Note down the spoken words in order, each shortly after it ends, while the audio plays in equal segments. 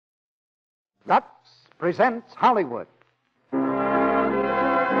Lux presents Hollywood.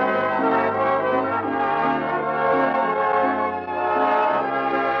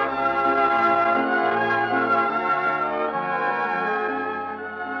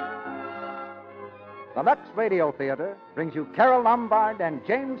 The Lux Radio Theater brings you Carole Lombard and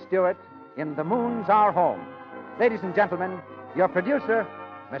James Stewart in The Moon's Our Home. Ladies and gentlemen, your producer,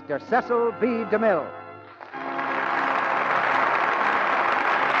 Mr. Cecil B. DeMille.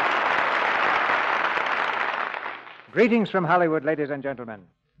 Greetings from Hollywood, ladies and gentlemen.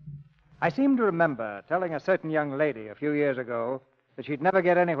 I seem to remember telling a certain young lady a few years ago that she'd never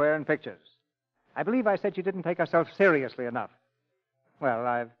get anywhere in pictures. I believe I said she didn't take herself seriously enough. Well,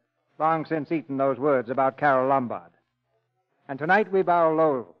 I've long since eaten those words about Carole Lombard. And tonight we bow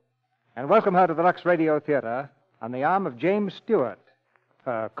low and welcome her to the Lux Radio Theater on the arm of James Stewart,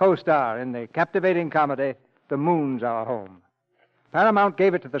 her co-star in the captivating comedy, The Moon's Our Home. Paramount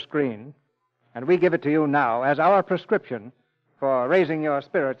gave it to the screen, and we give it to you now as our prescription for raising your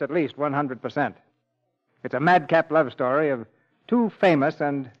spirits at least 100%. It's a madcap love story of two famous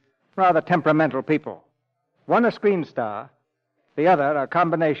and rather temperamental people. One a screen star, the other a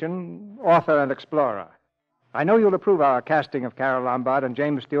combination author and explorer. I know you'll approve our casting of Carole Lombard and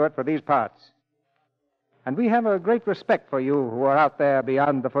James Stewart for these parts. And we have a great respect for you who are out there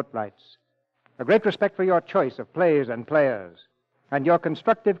beyond the footlights. A great respect for your choice of plays and players, and your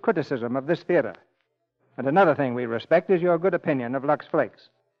constructive criticism of this theater. And another thing we respect is your good opinion of Lux Flakes.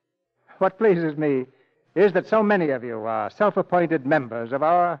 What pleases me is that so many of you are self-appointed members of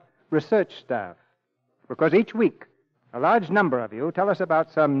our research staff, because each week a large number of you tell us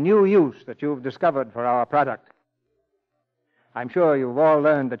about some new use that you've discovered for our product. I'm sure you've all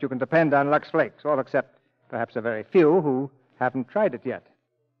learned that you can depend on Lux Flakes, all except perhaps a very few who haven't tried it yet.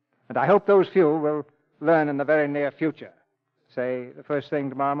 And I hope those few will learn in the very near future. Say, the first thing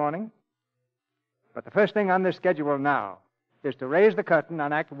tomorrow morning. But the first thing on this schedule now is to raise the curtain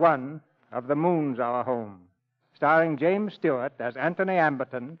on Act 1 of The Moon's Our Home, starring James Stewart as Anthony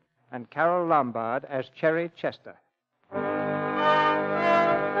Amberton and Carole Lombard as Cherry Chester.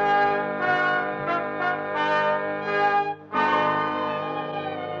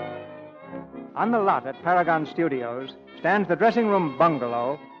 On the lot at Paragon Studios stands the dressing room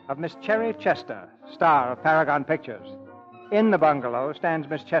bungalow of Miss Cherry Chester, star of Paragon Pictures. In the bungalow stands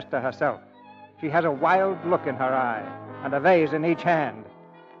Miss Chester herself. She has a wild look in her eye and a vase in each hand.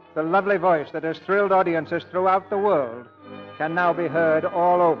 The lovely voice that has thrilled audiences throughout the world can now be heard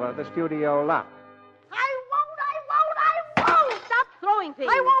all over the studio lot. I won't! Stop throwing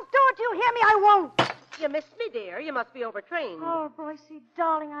things. I won't do it, you hear me? I won't! You missed me, dear. You must be overtrained. Oh, Boise,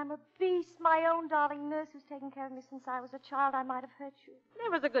 darling, I'm a beast. My own darling nurse who's taken care of me since I was a child. I might have hurt you.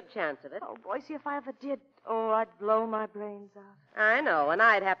 There was a good chance of it. Oh, Boise, if I ever did, I'd blow my brains out. I know, and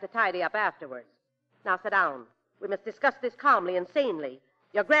I'd have to tidy up afterwards. Now sit down. We must discuss this calmly and sanely.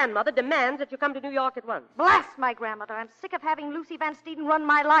 Your grandmother demands that you come to New York at once. Blast my grandmother. I'm sick of having Lucy Van Steeden run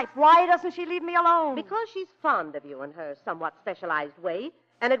my life. Why doesn't she leave me alone? Because she's fond of you in her somewhat specialized way,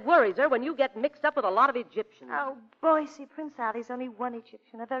 and it worries her when you get mixed up with a lot of Egyptians. Oh, Boise, Prince Ali's only one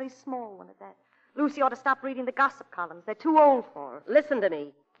Egyptian, a very small one at that. Lucy ought to stop reading the gossip columns. They're too old for her. Listen to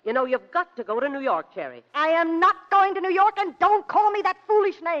me. You know, you've got to go to New York, Cherry. I am not going to New York, and don't call me that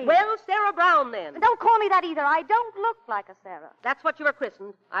foolish name. Well, Sarah Brown, then. And don't call me that either. I don't look like a Sarah. That's what you were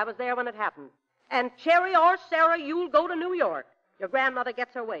christened. I was there when it happened. And Cherry or Sarah, you'll go to New York. Your grandmother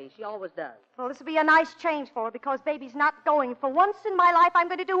gets her way. She always does. Well, this will be a nice change for her, because baby's not going. For once in my life, I'm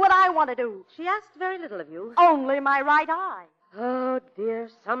going to do what I want to do. She asked very little of you. Only my right eye. Oh, dear.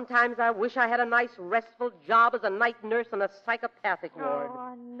 Sometimes I wish I had a nice, restful job as a night nurse in a psychopathic ward. Oh,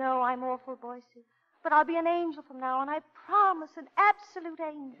 I know I'm awful, Boise. But I'll be an angel from now on. I promise, an absolute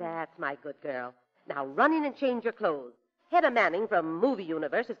angel. That's my good girl. Now run in and change your clothes. Hedda Manning from Movie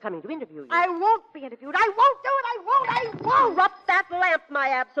Universe is coming to interview you. I won't be interviewed. I won't do it. I won't. Drop that lamp, my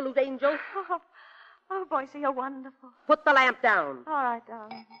absolute angel. Oh, Boise, you're wonderful. Put the lamp down. All right,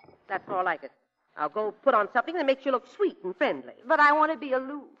 darling. That's more like it. Now go put on something that makes you look sweet and friendly. But I want to be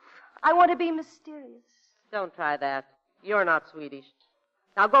aloof. I want to be mysterious. Don't try that. You're not Swedish.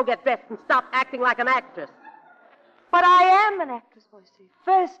 Now go get dressed and stop acting like an actress. But I am an actress, Boise.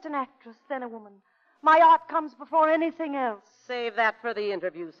 First an actress, then a woman. My art comes before anything else. Save that for the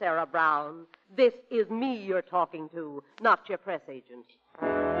interview, Sarah Brown. This is me you're talking to, not your press agent.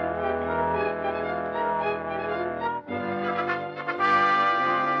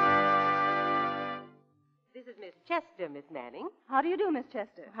 This is Miss Chester, Miss Manning. How do you do, Miss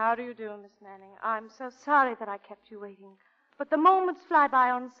Chester? How do you do, Miss Manning? I'm so sorry that I kept you waiting. But the moments fly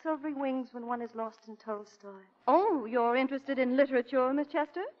by on silvery wings when one is lost in Tolstoy. Oh, you're interested in literature, Miss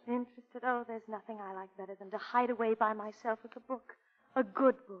Chester? Interested? Oh, there's nothing I like better than to hide away by myself with a book. A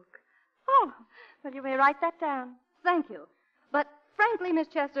good book. Oh, well, you may write that down. Thank you. But frankly, Miss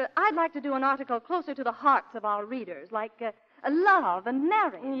Chester, I'd like to do an article closer to the hearts of our readers, like love and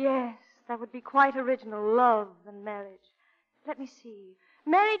marriage. Yes, that would be quite original. Love and marriage. Let me see.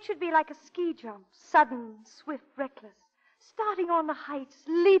 Marriage should be like a ski jump. Sudden, swift, reckless. Starting on the heights,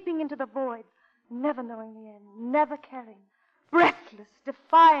 leaping into the void. Never knowing the end. Never caring. Breathless,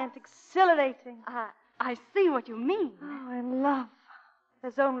 defiant, exhilarating. I see what you mean. Oh, in love.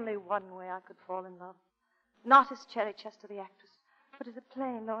 There's only one way I could fall in love. Not as Cherry Chester, the actress, but as a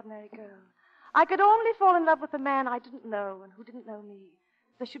plain, ordinary girl. I could only fall in love with a man I didn't know and who didn't know me.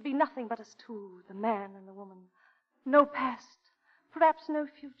 There should be nothing but us two, the man and the woman. No past, perhaps no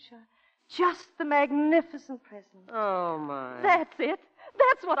future. Just the magnificent present. Oh, my. That's it.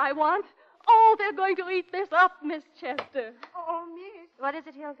 That's what I want. Oh, they're going to eat this up, Miss Chester. Oh, miss. What is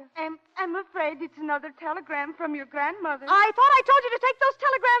it, Hilda? I'm afraid it's another telegram from your grandmother. I thought I told you to take those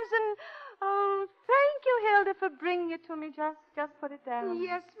telegrams and... Oh, thank you, Hilda, for bringing it to me. Just put it down.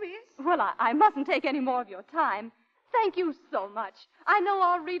 Yes, miss. Well, I mustn't take any more of your time. Thank you so much. I know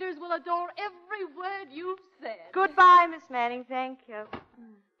our readers will adore every word you've said. Goodbye, Miss Manning. Thank you.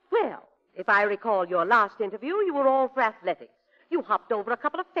 Well, if I recall your last interview, you were all for athletics. You hopped over a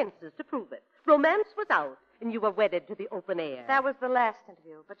couple of fences to prove it. Romance was out, and you were wedded to the open air. That was the last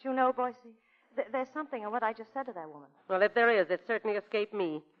interview. But you know, Boyce, there's something in what I just said to that woman. Well, if there is, it certainly escaped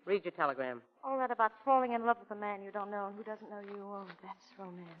me. Read your telegram. All that about falling in love with a man you don't know and who doesn't know you. Oh, that's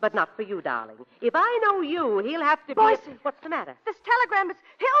romance. But not for you, darling. If I know you, he'll have to be... Boyce! What's the matter? This telegram is...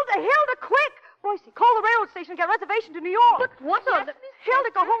 Hilda, quick! Boyce, call the railroad station and get a reservation to New York. But what on the...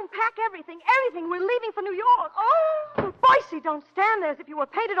 Hilda, go home, pack everything. We're leaving for New York. Oh! Boyce, don't stand there as if you were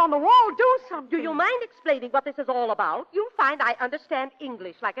painted on the wall. Do something. Do you mind explaining what this is all about? You'll find I understand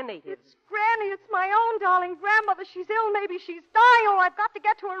English like a native. It's Granny. It's my own darling grandmother. She's ill. Maybe she's dying. Oh, I've got to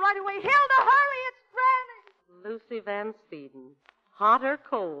get to her right away. Hilda, hurry. It's Granny. Lucy Van Steeden. Hot or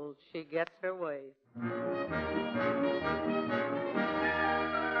cold, she gets her way.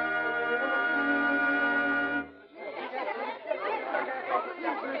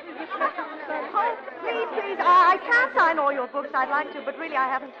 Please, I can't sign all your books. I'd like to, but really I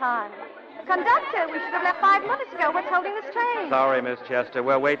haven't time. Conductor, we should have left 5 minutes ago. What's holding this train? Sorry, Miss Chester.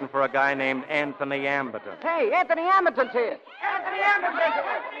 We're waiting for a guy named Anthony Amberton. Hey, Anthony Amberton's here. Anthony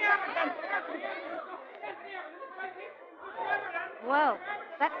Amberton! Well,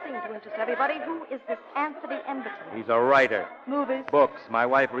 that seemed to interest everybody. Who is this Anthony Amberton? He's a writer. Movies? Books. My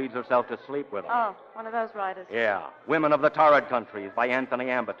wife reads herself to sleep with them. Oh, one of those writers. Yeah. Women of the Torrid Countries by Anthony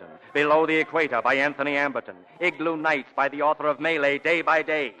Amberton. Below the Equator by Anthony Amberton. Igloo Nights by the author of Melee, Day by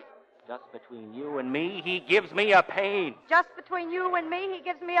Day. Just between you and me, he gives me a pain. Just between you and me, he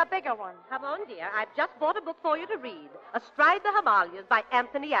gives me a bigger one. Come on, dear. I've just bought a book for you to read. Astride the Himalayas by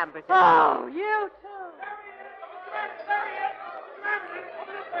Anthony Amberton. Oh, you too.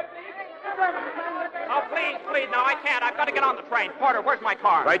 Oh, please, no, I can't. I've got to get on the train. Porter, where's my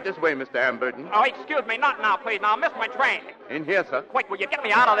car? Right this way, Mr. Amberton. Oh, excuse me, not now, please. Now, I'll miss my train. In here, sir. Quick, will you get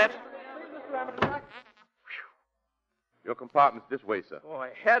me out of this? Your compartment's this way, sir.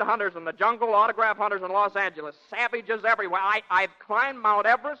 Boy, headhunters in the jungle, autograph hunters in Los Angeles, savages everywhere. I've climbed Mount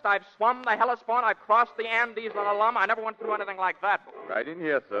Everest, I've swum the Hellespont, I've crossed the Andes on a llama. I never went through anything like that before. Right in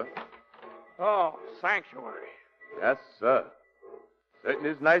here, sir. Oh, sanctuary. Yes, sir. Certainly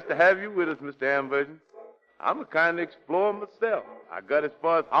it's nice to have you with us, Mr. Amberton. I'm a kind of explorer myself. I got as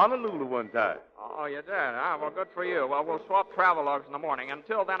far as Honolulu one time. Oh, you did, huh? Well, good for you. Well, we'll swap travelogues in the morning.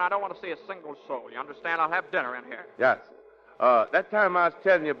 Until then, I don't want to see a single soul. You understand? I'll have dinner in here. Yes. That time I was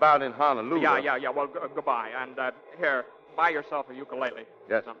telling you about in Honolulu. Yeah. Well, goodbye. And here, buy yourself a ukulele.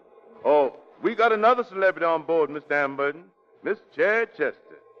 Yes. Oh, we got another celebrity on board, Mr. Amberton. Miss Cherry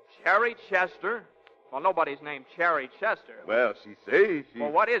Chester. Cherry Chester? Well, nobody's named Cherry Chester. Well, she says she...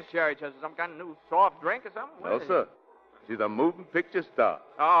 Well, what is Cherry Chester? Some kind of new soft drink or something? No, sir. She's a moving picture star.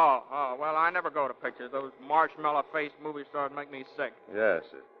 Oh, well, I never go to pictures. Those marshmallow-faced movie stars make me sick. Yes,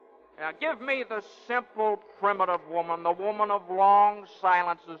 sir. Now, give me the simple, primitive woman, the woman of long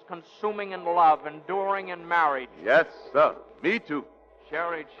silences, consuming in love, enduring in marriage. Yes, sir. Me too.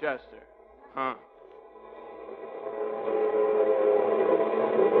 Cherry Chester. Huh.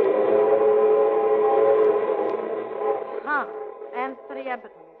 Anthony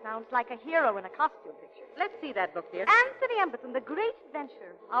Amberton. Sounds like a hero in a costume picture. Let's see that book, dear. Anthony Amberton, The Great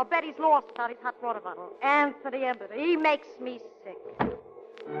Adventure. I'll bet he's lost without his hot water bottle. Anthony Amberton. He makes me sick.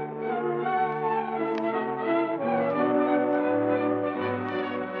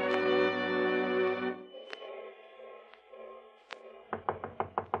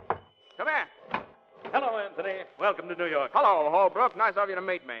 Come in. Hello, Anthony. Welcome to New York. Hello, Holbrook. Nice of you to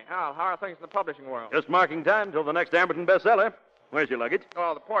meet me. How are things in the publishing world? Just marking time till the next Amberton bestseller. Where's your luggage?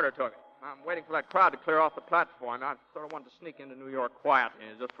 Oh, the porter took it. I'm waiting for that crowd to clear off the platform. I sort of wanted to sneak into New York quietly,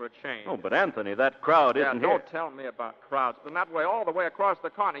 just for a change. Oh, but Anthony, that crowd isn't here. Don't tell me about crowds. It's been that way all the way across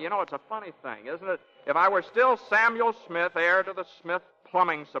the continent. You know, it's a funny thing, isn't it? If I were still Samuel Smith, heir to the Smith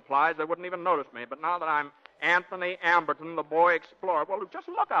plumbing supplies, they wouldn't even notice me. But now that I'm Anthony Amberton, the boy explorer, well, just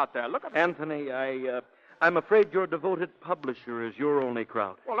look out there. Look at Anthony, I'm afraid your devoted publisher is your only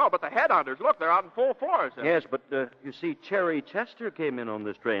crowd. Well, no, but the headhunters, look, they're out in full force. Yes, but you see, Cherry Chester came in on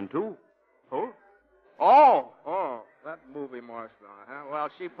this train, too. Who? Oh, that movie marshmallow, huh? Well,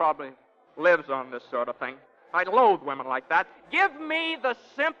 she probably lives on this sort of thing. I loathe women like that. Give me the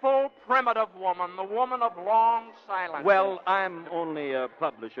simple, primitive woman, the woman of long silence. Well, I'm only a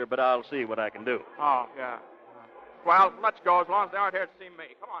publisher, but I'll see what I can do. Oh, yeah. Well, let's go as long as they aren't here to see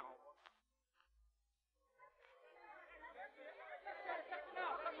me. Come on.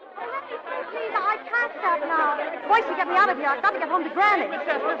 Please, I can't stop now. Boys, you get me out of here. I've got to get home to Granny. Right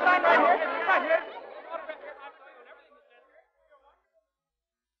here. Right here.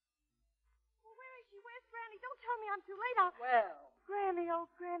 Where's Granny? Don't tell me I'm too late. Well, Granny, oh,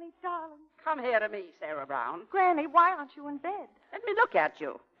 Granny, darling. come here to me, Sarah Brown. Granny, why aren't you in bed? Let me look at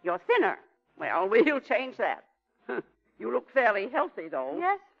you. You're thinner. Well, we'll change that. You look fairly healthy, though.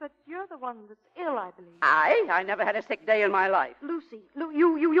 Yes, but you're the one that's ill, I believe. I never had a sick day in my life. Lucy,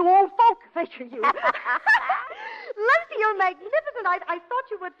 you old folk figure, you. Lucy, you're magnificent. I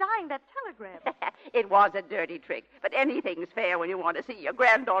thought you were dying that telegram. It was a dirty trick, but anything's fair when you want to see your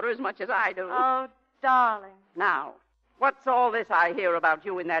granddaughter as much as I do. Oh, darling. Now, what's all this I hear about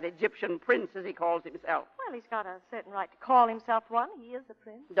you and that Egyptian prince, as he calls himself? Well, he's got a certain right to call himself one. He is a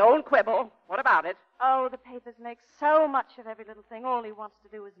prince. Don't quibble. What about it? Oh, the papers make so much of every little thing. All he wants to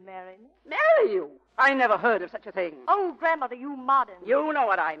do is marry me. Marry you? I never heard of such a thing. Oh, Grandmother, you modern. You know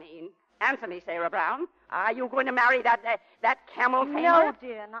what I mean. Answer me, Sarah Brown. Are you going to marry that camel tamer? No,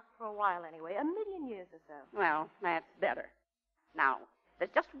 dear, not for a while anyway. 1,000,000 years or so. Well, that's better. Now,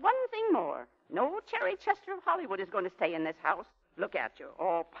 there's just one thing more. No Cherry Chester of Hollywood is going to stay in this house. Look at you,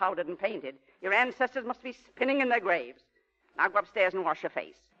 all powdered and painted. Your ancestors must be spinning in their graves. Now go upstairs and wash your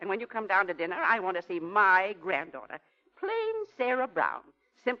face. And when you come down to dinner, I want to see my granddaughter. Plain Sarah Brown.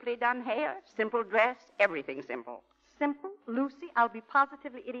 Simply done hair, simple dress, everything simple. Simple? Lucy, I'll be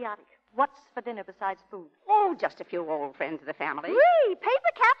positively idiotic. What's for dinner besides food? Oh, just a few old friends of the family. Whee!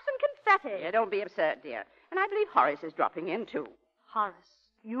 Paper caps and confetti. Yeah, don't be absurd, dear. And I believe Horace is dropping in, too. Horace?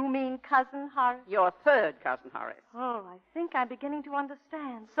 You mean Cousin Horace? Your third cousin, Horace. Oh, I think I'm beginning to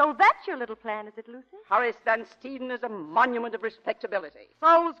understand. So that's your little plan, is it, Lucy? Horace Van Steeden is a monument of respectability.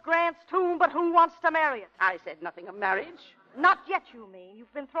 So's Grant's tomb, but who wants to marry it? I said nothing of marriage. Not yet, you mean.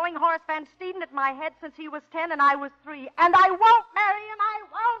 You've been throwing Horace Van Steeden at my head since he was 10 and I was 3. And I won't marry him.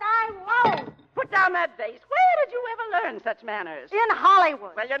 I won't. Put down that vase. Where did you ever learn such manners? In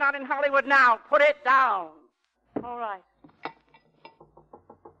Hollywood. Well, you're not in Hollywood now. Put it down. All right.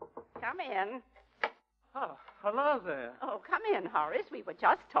 Come in. Oh, hello there. Oh, come in, Horace. We were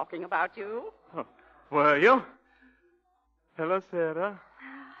just talking about you. Oh, were you? Hello, Sarah.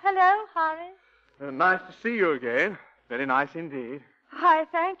 Hello, Horace. Nice to see you again. Very nice indeed. Hi,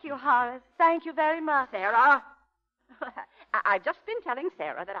 thank you, Horace. Thank you very much. Sarah? I've just been telling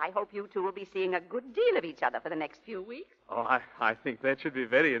Sarah that I hope you two will be seeing a good deal of each other for the next few weeks. Oh, I think that should be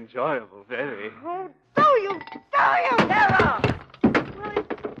very enjoyable, very. Oh, do you, Sarah! Well,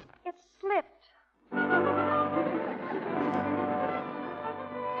 it slipped.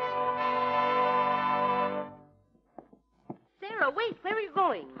 Sarah, wait. Where are you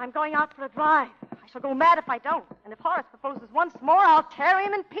going? I'm going out for a drive. I shall go mad if I don't. And if Horace proposes once more, I'll tear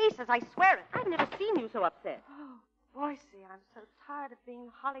him in pieces. I swear it. I've never seen you so upset. Oh, Boise, I'm so tired of being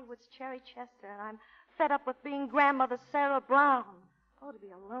Hollywood's Cherry Chester, and I'm fed up with being Grandmother Sarah Brown. Oh, to be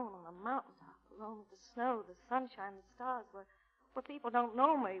alone on a mountaintop, alone with the snow, the sunshine, the stars, where people don't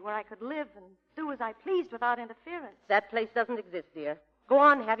know me, where I could live and do as I pleased without interference. That place doesn't exist, dear. Go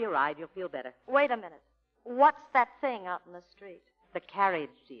on, have your ride. You'll feel better. Wait a minute. What's that thing out in the street? The carriage,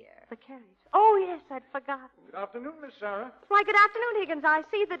 dear. The carriage. Oh, yes, I'd forgotten. Good afternoon, Miss Sarah. Why, good afternoon, Higgins. I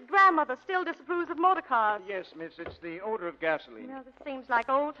see that Grandmother still disapproves of motor cars. Yes, miss, it's the odor of gasoline. No, this seems like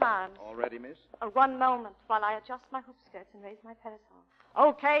old times. All ready, miss? One moment while I adjust my hoop skirts and raise my parasol.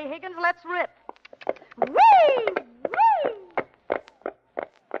 Okay, Higgins, let's rip. Whee! Whee!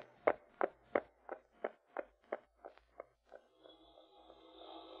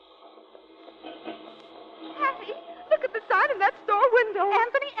 In that store window.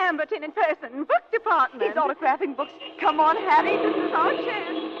 Anthony Amberton in person, book department. He's autographing books. Come on, Hattie, this is our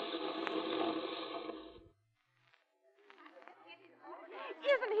chance.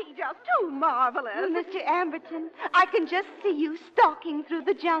 marvelous. Oh, Mr. Amberton, I can just see you stalking through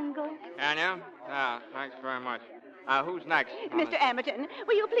the jungle. Can you? Thanks very much. Who's next? Mr. Amberton,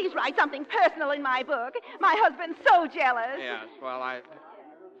 will you please write something personal in my book? My husband's so jealous. Yes, well,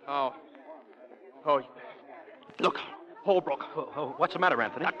 Oh, look, Holbrook. Oh, what's the matter,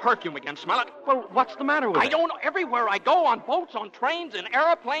 Anthony? That perfume again, smell it? Well, what's the matter with it? I don't know. Everywhere I go, on boats, on trains, in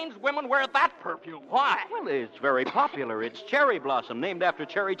airplanes, women wear that perfume. Why? Well, it's very popular. It's cherry blossom, named after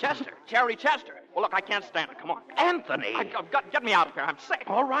Cherry Chester. Cherry Chester. Well, look, I can't stand it. Come on. Anthony! Get me out of here. I'm sick.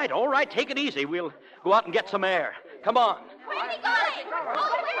 All right. Take it easy. We'll go out and get some air. Come on. Where's he going?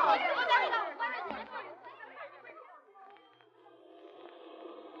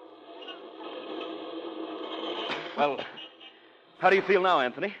 Well, how do you feel now,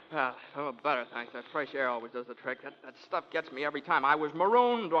 Anthony? Better, thanks. That fresh air always does the trick. That stuff gets me every time. I was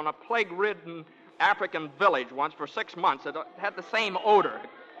marooned on a plague-ridden African village once for 6 months. It had the same odor.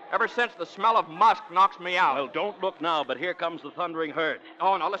 Ever since, the smell of musk knocks me out. Well, don't look now, but here comes the thundering herd.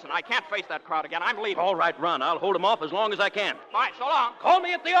 Oh, no, listen, I can't face that crowd again. I'm leaving. All right, run. I'll hold them off as long as I can. All right, so long. Call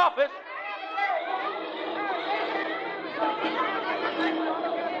me at the office.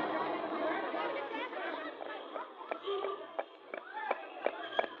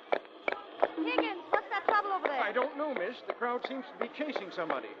 Higgins, what's that trouble over there? I don't know, miss. The crowd seems to be chasing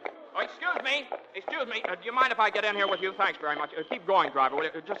somebody. Oh, excuse me. Do you mind if I get in here with you? Thanks very much. Keep going, driver, will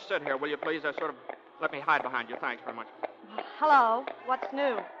you? Just sit here, will you, please? Sort of let me hide behind you. Thanks very much. Hello. What's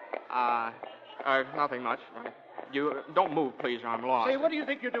new? Nothing much. You don't move, please, or I'm lost. Say, what do you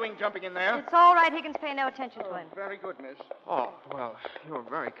think you're doing jumping in there? It's all right, Higgins. Pay no attention to him. Very good, miss. Oh, well, you're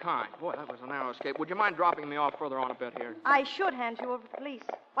very kind. Boy, that was a narrow escape. Would you mind dropping me off further on a bit here? I should hand you over to the police.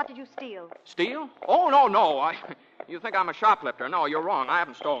 What did you steal? Steal? Oh, no. You think I'm a shoplifter. No, you're wrong. I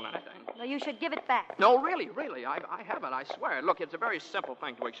haven't stolen anything. Well, you should give it back. No, really. I haven't, I swear. Look, it's a very simple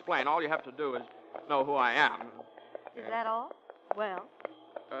thing to explain. All you have to do is know who I am. Is that all? Well?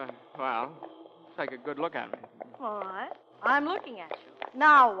 Take a good look at me. All right. I'm looking at you.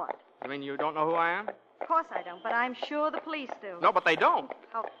 Now what? You mean you don't know who I am? Of course I don't, but I'm sure the police do. No, but they don't.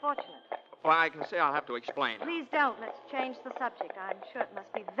 How fortunate. Well, I can see I'll have to explain. Please don't. Let's change the subject. I'm sure it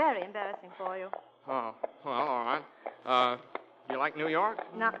must be very embarrassing for you. Oh, well, all right. You like New York?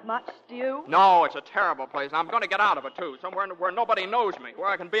 Not much, do you? No, it's a terrible place. I'm going to get out of it, too. Somewhere where nobody knows me, where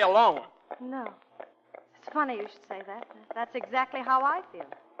I can be alone. No. It's funny you should say that. That's exactly how I feel.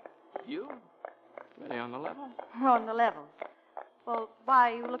 You? Really on the level? On the level. Well,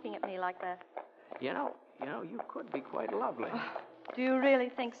 why are you looking at me like that? You know, you could be quite lovely. Do you really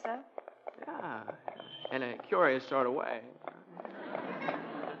think so? Yeah, in a curious sort of way.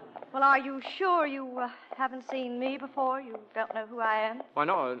 Well, are you sure you haven't seen me before? You don't know who I am? Why,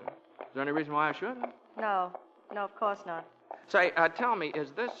 no. Is there any reason why I should? No, of course not. Say, tell me,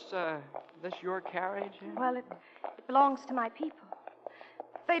 is this your carriage? Well, it belongs to my people.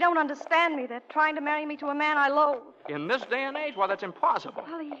 They don't understand me. They're trying to marry me to a man I loathe. In this day and age? Well, that's impossible.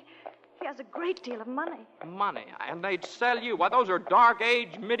 Well, he has a great deal of money. Money? And they'd sell you? Why, those are dark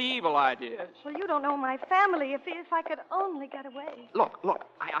age, medieval ideas. Well, you don't know my family. If I could only get away. Look,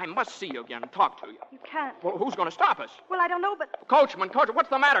 I must see you again and talk to you. You can't. Well, who's going to stop us? Well, I don't know, but... Coachman, what's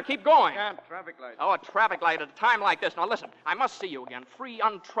the matter? Keep going. Can't. Traffic light. Oh, a traffic light at a time like this. Now, listen, I must see you again. Free,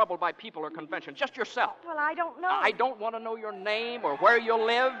 untroubled by people or convention. Just yourself. Well, I don't know. I don't want to know your name or where you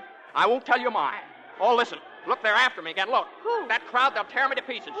live. I won't tell you mine. Oh, listen. Look, they're after me again. Look. Who? That crowd, they'll tear me to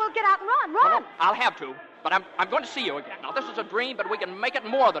pieces. Well, get out and run. No, I'll have to. But I'm going to see you again. Now, this is a dream, but we can make it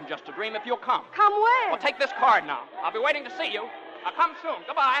more than just a dream if you'll come. Come where? Well, take this card now. I'll be waiting to see you. I'll come soon.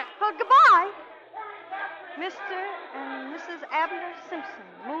 Goodbye. Well, goodbye. Mr. and Mrs. Abner Simpson,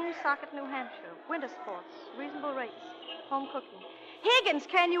 Moonsocket, New Hampshire. Winter sports, reasonable rates, home cooking. Higgins,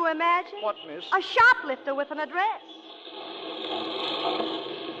 can you imagine? What, miss? A shoplifter with an address.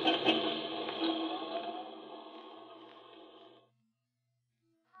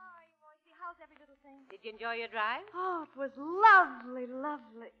 Did you enjoy your drive? Oh, it was lovely,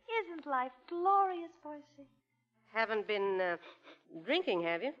 lovely. Isn't life glorious, Boise? Haven't been drinking,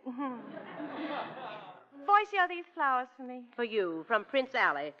 have you? Boise, are these flowers for me? For you, from Prince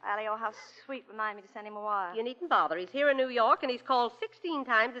Alley. Allie, oh, how sweet. Remind me to send him a wire. You needn't bother. He's here in New York, and he's called 16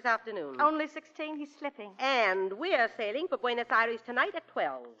 times this afternoon. Only 16? He's slipping. And we're sailing for Buenos Aires tonight at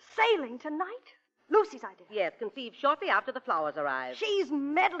 12. Sailing tonight? Lucy's idea. Yes, conceived shortly after the flowers arrive. She's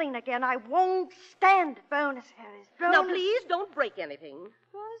meddling again. I won't stand it. Buenos Aires. Now, please, don't break anything.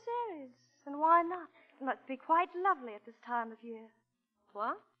 Buenos Aires. And why not? It must be quite lovely at this time of year.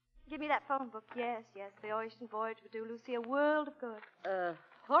 What? Give me that phone book. Yes. The ocean voyage would do Lucy a world of good.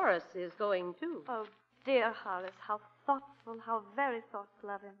 Horace is going, too. Oh, dear Horace. How thoughtful, how very thoughtful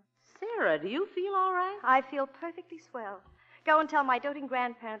of him. Sarah, do you feel all right? I feel perfectly swell. Go and tell my doting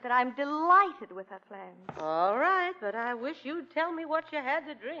grandparent that I'm delighted with her plans. All right, but I wish you'd tell me what you had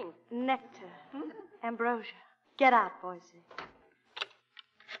to drink. Nectar. Ambrosia. Get out, Boise.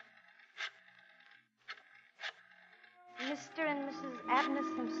 Mr. and Mrs. Abner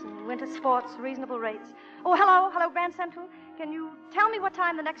Simpson, winter sports, reasonable rates. Oh, hello, Grand Central. Can you tell me what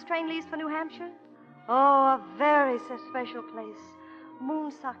time the next train leaves for New Hampshire? Oh, a very special place.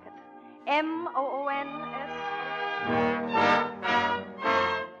 Moonsocket. Moons.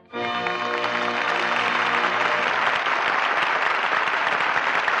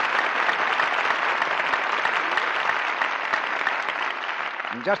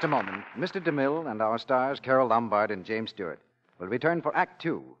 In just a moment, Mr. DeMille and our stars, Carole Lombard and James Stewart, will return for Act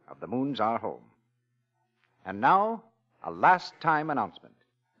Two of The Moon's Our Home. And now, a last-time announcement.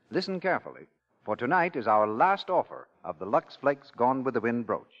 Listen carefully, for tonight is our last offer of the Lux Flakes Gone with the Wind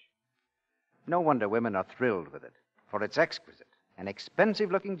brooch. No wonder women are thrilled with it, for it's exquisite, an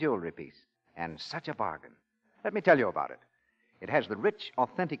expensive-looking jewelry piece, and such a bargain. Let me tell you about it. It has the rich,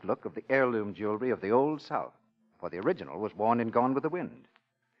 authentic look of the heirloom jewelry of the Old South, for the original was worn in Gone with the Wind.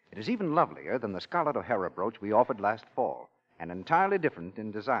 It is even lovelier than the Scarlet O'Hara brooch we offered last fall, and entirely different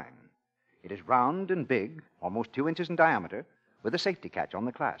in design. It is round and big, almost 2 inches in diameter, with a safety catch on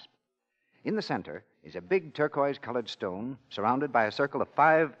the clasp. In the center is a big turquoise-colored stone surrounded by a circle of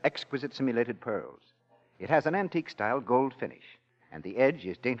 5 exquisite simulated pearls. It has an antique-style gold finish, and the edge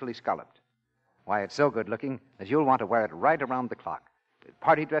is daintily scalloped. Why, it's so good-looking that you'll want to wear it right around the clock, with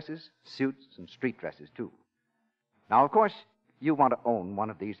party dresses, suits, and street dresses, too. Now, of course, you want to own one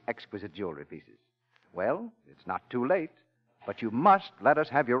of these exquisite jewelry pieces. Well, it's not too late, but you must let us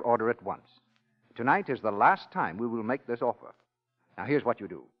have your order at once. Tonight is the last time we will make this offer. Now, here's what you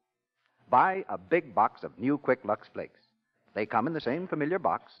do. Buy a big box of new Quick Lux Flakes. They come in the same familiar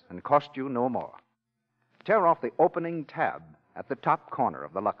box and cost you no more. Tear off the opening tab at the top corner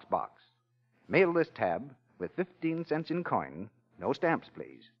of the Lux box. Mail this tab with 15 cents in coin, no stamps,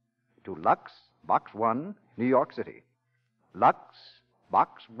 please, to Lux, Box 1, New York City. Lux,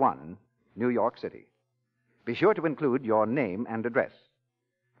 Box 1, New York City. Be sure to include your name and address.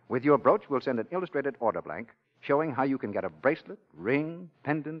 With your brooch, we'll send an illustrated order blank showing how you can get a bracelet, ring,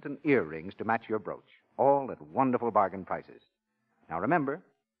 pendant, and earrings to match your brooch, all at wonderful bargain prices. Now remember,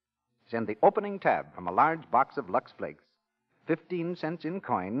 send the opening tab from a large box of Lux Flakes, 15 cents in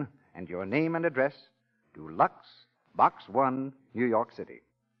coin, and your name and address to Lux, Box 1, New York City.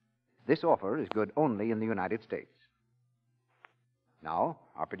 This offer is good only in the United States. Now,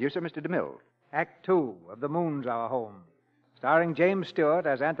 our producer, Mr. DeMille. Act Two of The Moon's Our Home, starring James Stewart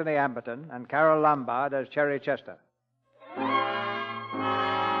as Anthony Amberton and Carole Lombard as Cherry Chester. Cherry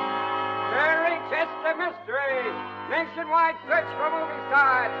Chester Mystery! Nationwide search for movie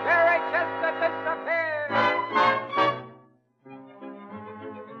star. Cherry Chester disappeared!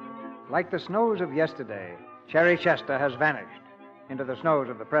 Like the snows of yesterday, Cherry Chester has vanished into the snows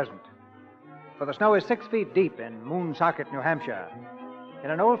of the present. For the snow is 6 feet deep in Moonsocket, New Hampshire. In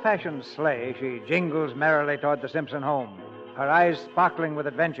an old-fashioned sleigh, she jingles merrily toward the Simpson home, her eyes sparkling with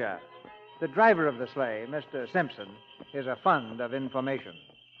adventure. The driver of the sleigh, Mr. Simpson, is a fund of information.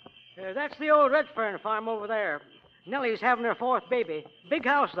 That's the old Redfern farm over there. Nellie's having her 4th baby. Big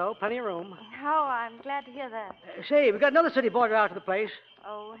house, though, plenty of room. Oh, I'm glad to hear that. Say, we got another city boarder out to the place.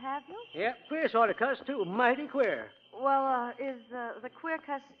 Oh, have you? Yep, queer sort of cuss, too. Mighty queer. Well, is the queer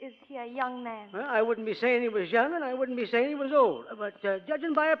cuss, is he a young man? Well, I wouldn't be saying he was young, and I wouldn't be saying he was old. But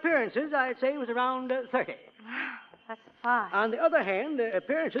judging by appearances, I'd say he was around 30. That's fine. On the other hand,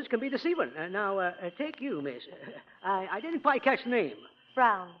 appearances can be deceiving. Now, take you, miss. I didn't quite catch the name.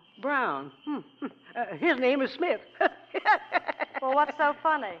 Brown. Brown? His name is Smith. Well, what's so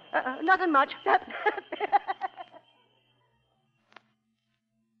funny? Nothing much.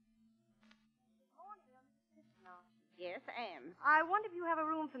 Yes, I am. I wonder if you have a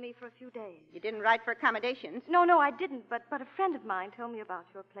room for me for a few days. You didn't write for accommodations? No, I didn't, but a friend of mine told me about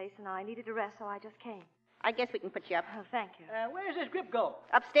your place, and I needed a rest, so I just came. I guess we can put you up. Oh, thank you. Where does this grip go?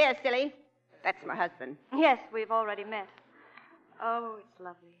 Upstairs, silly. That's my husband. Yes, we've already met. Oh, it's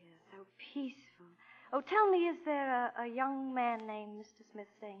lovely here. So peaceful. Oh, tell me, is there a young man named Mr. Smith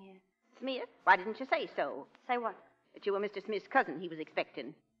staying here? Smith? Why didn't you say so? Say what? That you were Mr. Smith's cousin he was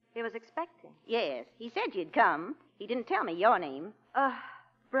expecting. He was expecting? Yes. He said you'd come. He didn't tell me your name.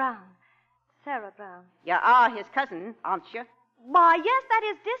 Brown. Sarah Brown. You are his cousin, aren't you? Why, yes, that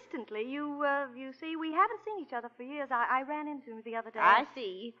is distantly. You see, we haven't seen each other for years. I ran into him the other day. I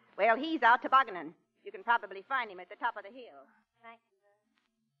see. Well, he's out tobogganing. You can probably find him at the top of the hill. Thank you.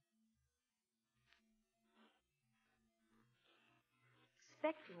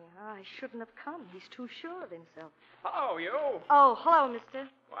 expecting you. I shouldn't have come. He's too sure of himself. Hello, you. Oh, hello, mister.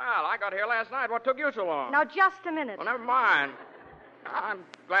 Well, I got here last night. What took you so long? Now, just a minute. Well, never mind. I'm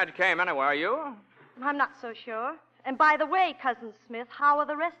glad you came anyway. Are you? I'm not so sure. And by the way, Cousin Smith, how are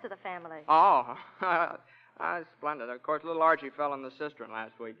the rest of the family? Oh, splendid. Of course, little Archie fell in the cistern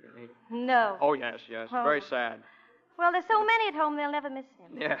last week. No. Oh, yes. Oh. Very sad. Well, there's so many at home, they'll never miss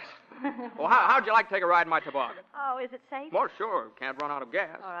him. Yes. Well, how'd you like to take a ride in my toboggan? Oh, is it safe? Well, sure. Can't run out of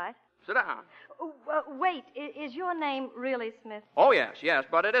gas. All right. Sit down. Oh, wait, is your name really Smith? Oh, yes,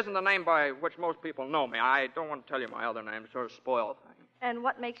 but it isn't the name by which most people know me. I don't want to tell you my other name to sort of spoil things. And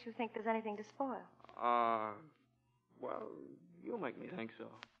what makes you think there's anything to spoil? Well, you make me think so.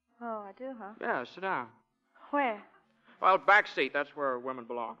 Oh, I do, huh? Yeah, sit down. Where? Well, back seat. That's where women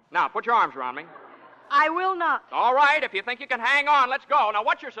belong. Now, put your arms around me. I will not. All right, if you think you can hang on, let's go. Now,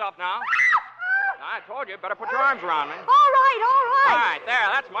 watch yourself now. I told you, better put your arms around me. All right. All right, there,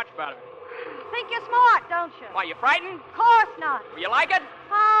 that's much better. Think you're smart, don't you? Why, you frightened? Of course not. You like it?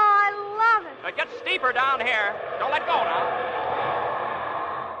 Oh, I love it. It gets steeper down here. Don't let go now.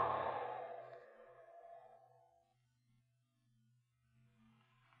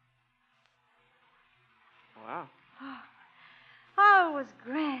 Wow. Oh, it was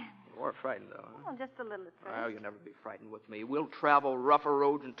grand. You were frightened, though, huh? Oh, just a little at first. Well, you'll never be frightened with me. We'll travel rougher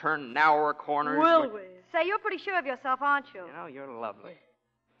roads and turn narrower corners. Will we? Say, you're pretty sure of yourself, aren't you? You know, you're lovely.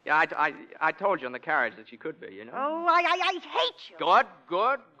 Yeah, I told you in the carriage that you could be, you know. Oh, I hate you.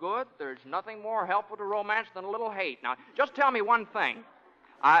 Good. There's nothing more helpful to romance than a little hate. Now, just tell me one thing.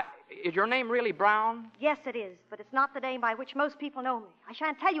 Is your name really Brown? Yes, it is, but it's not the name by which most people know me. I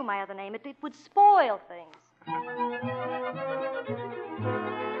shan't tell you my other name. It would spoil things.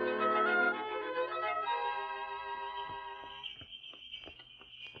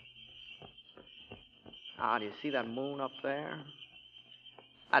 Ah, do you see that moon up there?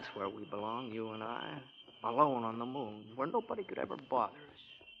 That's where we belong, you and I. Alone on the moon, where nobody could ever bother us.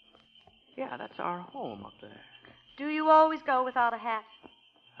 Yeah, that's our home up there. Do you always go without a hat?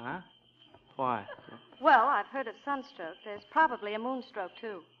 Huh? Why? Well, I've heard of sunstroke. There's probably a moonstroke,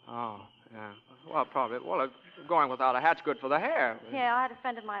 too. Oh, yeah. Well, probably. Well, going without a hat's good for the hair. Yeah, I had a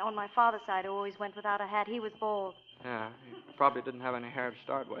friend of mine on my father's side who always went without a hat. He was bald. Yeah, he probably didn't have any hair to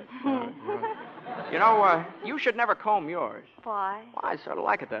start with. You know, you should never comb yours. Why? Well, I sort of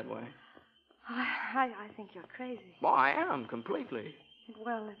like it that way. I think you're crazy. Well, I am, completely.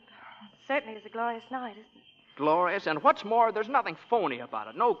 Well, it certainly is a glorious night, isn't it? Glorious, and what's more, there's nothing phony about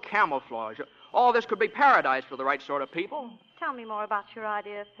it. No camouflage. All this could be paradise for the right sort of people. Tell me more about your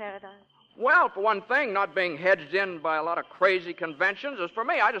idea of paradise. Well, for one thing, not being hedged in by a lot of crazy conventions. As for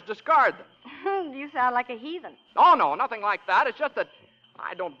me, I just discard them. You sound like a heathen. Oh, no, nothing like that. It's just that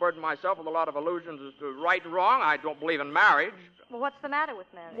I don't burden myself with a lot of illusions as to right and wrong. I don't believe in marriage. Well, what's the matter with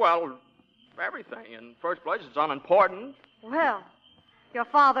marriage? Well, everything. In the first place, it's unimportant. Well, your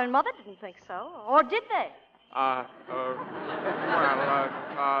father and mother didn't think so. Or did they?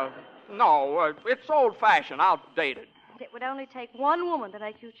 No, it's old-fashioned, outdated. It would only take one woman to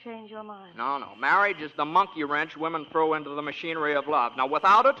make you change your mind. No. Marriage is the monkey wrench women throw into the machinery of love. Now,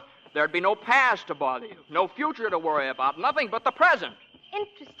 without it, there'd be no past to bother you, no future to worry about, nothing but the present.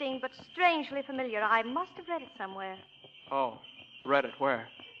 Interesting, but strangely familiar. I must have read it somewhere. Oh, read it where?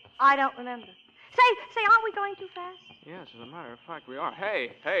 I don't remember. Say, aren't we going too fast? Yes, as a matter of fact, we are.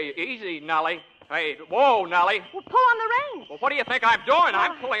 Hey, easy, Nellie. Hey, whoa, Nellie. Well, pull on the reins. Well, what do you think I'm doing?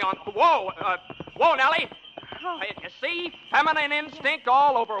 I'm pulling on... Whoa, Nellie. Oh. Hey, you see? Feminine instinct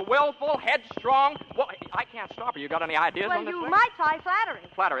all over, willful, headstrong. Well, I can't stop her. You got any ideas on this Well, you thing? might try flattery.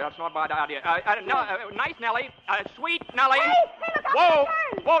 Flattery, that's not a bad idea. Nice, Nellie. Sweet, Nellie. Hey, look out,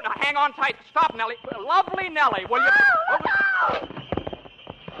 Whoa, now hang on tight. Stop, Nellie. Lovely Nellie, will you... Look out!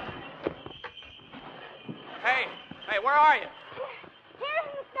 Hey, where are you? Here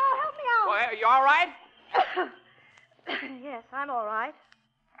in the snow. Help me out. Well, you all right? Yes, I'm all right.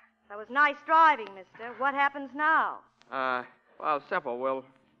 That was nice driving, mister. What happens now? Well, simple. We'll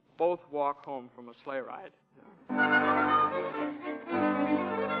both walk home from a sleigh ride.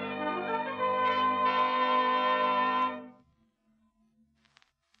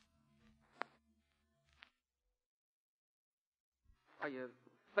 You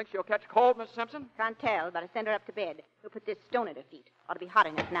think she'll catch cold, Miss Simpson? Can't tell, but I send her up to bed. We'll put this stone at her feet. Ought to be hot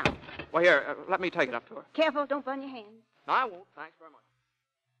enough now. Well, here, let me take it up to her. Careful, don't burn your hands. No, I won't. Thanks very much.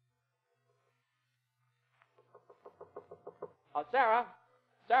 Sarah,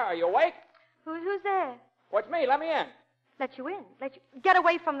 are you awake? Who's there? Well, it's me. Let me in. Let you in. Get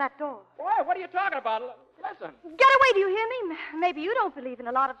away from that door. What are you talking about? Listen. Get away, do you hear me? Maybe you don't believe in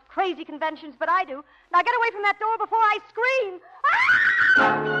a lot of crazy conventions, but I do. Now get away from that door before I scream.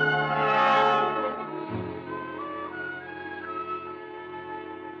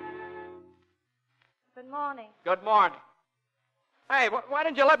 Good morning. Good morning. Hey, why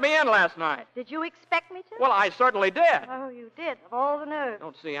didn't you let me in last night? Did you expect me to? Well, I certainly did. Oh, you did, of all the nerve.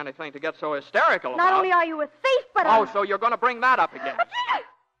 Don't see anything to get so hysterical about. Not only are you a thief, but Oh, so you're going to bring that up again.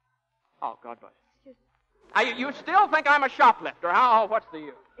 Oh, God bless you. You still think I'm a shoplifter, huh? Oh, what's the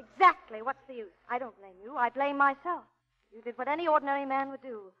use? Exactly. What's the use? I don't blame you. I blame myself. You did what any ordinary man would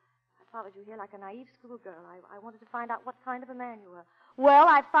do. I followed you here like a naive schoolgirl. I wanted to find out what kind of a man you were. Well,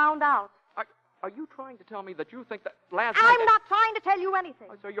 I found out. Are you trying to tell me that you think that last I'm night... not trying to tell you anything.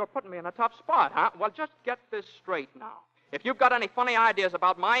 Oh, so you're putting me in a tough spot, huh? Well, just get this straight now. If you've got any funny ideas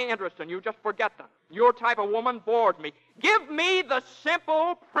about my interest in you, just forget them. Your type of woman bores me. Give me the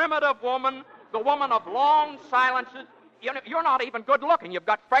simple, primitive woman, the woman of long silences. You're not even good looking. You've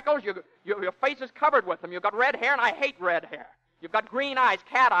got freckles. Your face is covered with them. You've got red hair, and I hate red hair. You've got green eyes,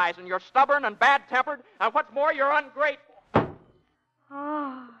 cat eyes, and you're stubborn and bad-tempered. And what's more, you're ungrateful.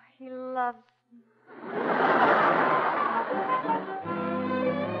 Oh, he loves me.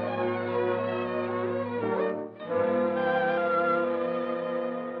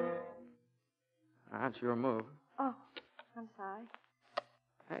 That's your move. Oh, I'm sorry.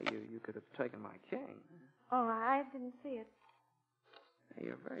 Hey, you could have taken my king. Oh, I didn't see it. Hey,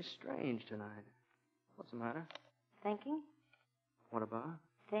 you're very strange tonight. What's the matter? Thinking? What about?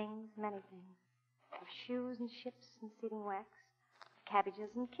 Things, many things. Of shoes and ships and sealing wax.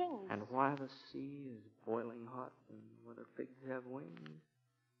 Cabbages and kings. And why the sea is boiling hot and whether pigs have wings.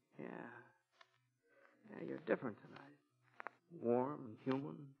 Yeah, you're different tonight. Warm and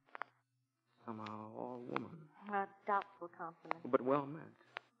human. Somehow all woman. A doubtful compliment. But well meant.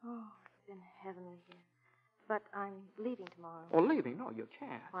 Oh, it's been heavenly here. But I'm leaving tomorrow. Oh, leaving? No, you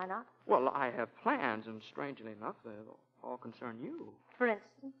can't. Why not? Well, I have plans, and strangely enough, they all concern you. For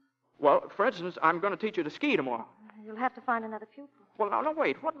instance? Well, for instance, I'm going to teach you to ski tomorrow. You'll have to find another pupil. Well, no,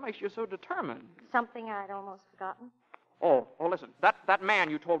 wait. What makes you so determined? Something I'd almost forgotten. Oh, listen. That man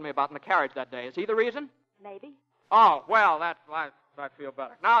you told me about in the carriage that day, is he the reason? Maybe. Oh, well, I feel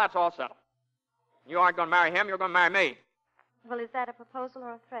better. Now that's all settled. You aren't going to marry him, you're going to marry me. Well, is that a proposal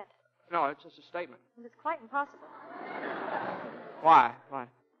or a threat? No, it's just a statement. Well, it's quite impossible. Why?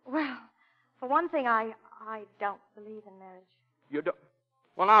 Well, for one thing, I don't believe in marriage. You don't?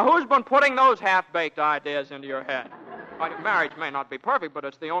 Well, now, who's been putting those half-baked ideas into your head? Marriage may not be perfect, but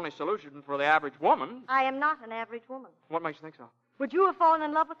it's the only solution for the average woman. I am not an average woman. What makes you think so? Would you have fallen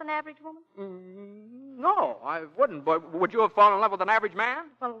in love with an average woman? No, I wouldn't. But would you have fallen in love with an average man?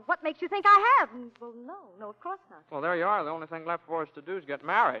 Well, what makes you think I have? Well, no, of course not. Well, there you are. The only thing left for us to do is get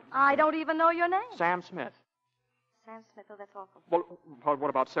married. I don't even know your name. Sam Smith. Sam Smith, oh, that's awful. Well, what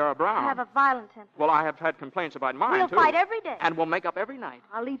about Sarah Brown? I have a violent temper. Well, I have had complaints about mine, We'll too. fight every day. And we'll make up every night.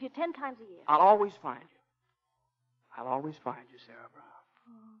 I'll leave you 10 times a year. I'll always find you. I'll always find you, Sarah Brown.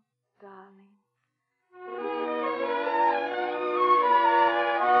 Oh, darling.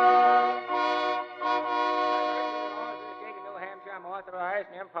 I'm authorized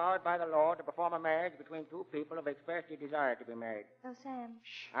and empowered by the law to perform a marriage between two people who have expressly desired to be married. Oh, Sam.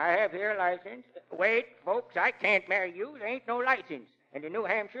 I have here a license. Wait, folks, I can't marry you. There ain't no license. And in New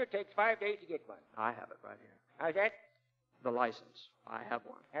Hampshire, it takes 5 days to get one. I have it right here. How's that? The license. I have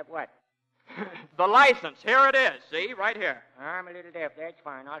one. Have what? The license. Here it is. See? Right here. I'm a little deaf. That's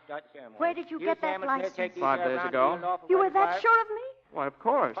fine. I'll start the ceremony. Where did you get that license? 5 days ago. You were that sure of me? Why, of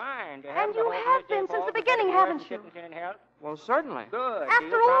course. Fine. And you have been since the beginning, haven't you? Well, certainly. Good.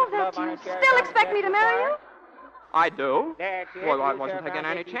 After all that, you still expect me to marry you? I do. That's it. Well, I wasn't taking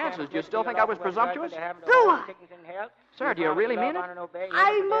any chances. Do you still think I was presumptuous? Do I? Sir, do you really mean it?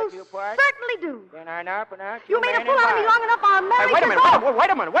 I most certainly do. Then I now pronounce you made a fool out of me long enough, I'll marry you. Hey, wait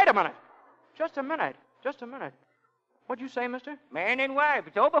a minute. Just a minute. What'd you say, mister? Man and wife.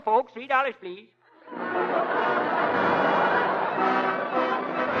 It's over, folks. $3, please.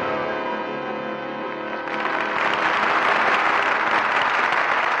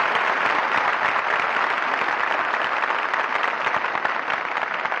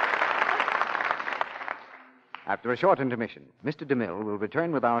 After a short intermission, Mr. DeMille will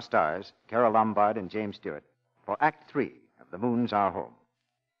return with our stars, Carole Lombard and James Stewart, for Act 3 of The Moon's Our Home.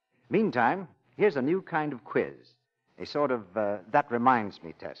 Meantime, here's a new kind of quiz, a sort of that reminds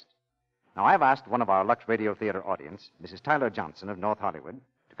me test. Now, I've asked one of our Lux Radio Theater audience, Mrs. Tyler Johnson of North Hollywood,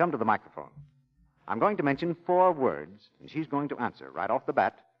 to come to the microphone. I'm going to mention 4 words, and she's going to answer right off the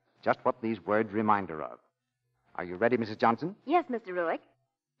bat just what these words remind her of. Are you ready, Mrs. Johnson? Yes, Mr. Ruick.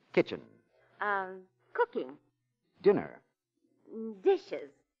 Kitchen. Cooking. Dinner.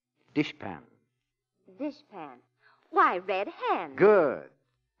 Dishes. Dishpan. Dishpan. Why, red hen. Good.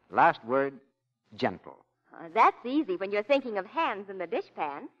 Last word, gentle. That's easy when you're thinking of hands in the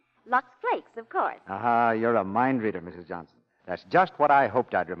dishpan. Lux Flakes, of course. Aha, you're a mind reader, Mrs. Johnson. That's just what I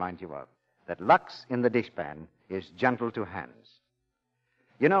hoped I'd remind you of, that Lux in the dishpan is gentle to hands.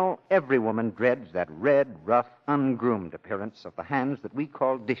 You know, every woman dreads that red, rough, ungroomed appearance of the hands that we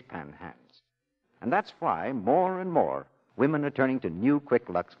call dishpan hands. And that's why, more and more, women are turning to new Quick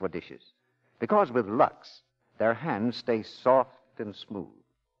Lux for dishes. Because with Lux, their hands stay soft and smooth.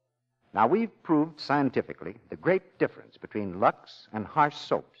 Now, we've proved scientifically the great difference between Lux and harsh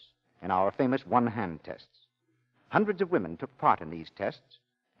soaps in our famous one-hand tests. Hundreds of women took part in these tests,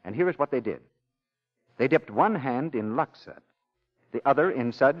 and here is what they did. They dipped one hand in Lux soap, the other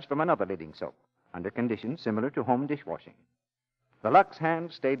in suds from another leading soap, under conditions similar to home dishwashing. The Lux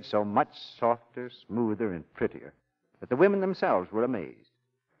hand stayed so much softer, smoother, and prettier that the women themselves were amazed.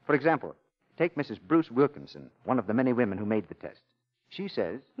 For example, take Mrs. Bruce Wilkinson, one of the many women who made the test. She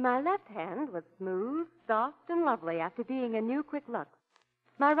says, My left hand was smooth, soft, and lovely after being a new Quick Lux.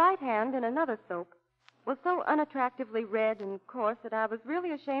 My right hand, in another soap, was so unattractively red and coarse that I was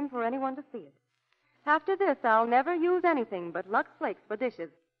really ashamed for anyone to see it. After this, I'll never use anything but Lux Flakes for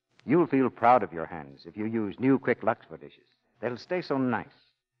dishes. You'll feel proud of your hands if you use new Quick Lux for dishes. They'll stay so nice.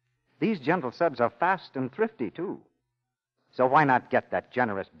 These gentle suds are fast and thrifty, too. So why not get that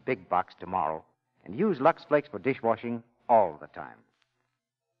generous big box tomorrow and use Lux Flakes for dishwashing all the time?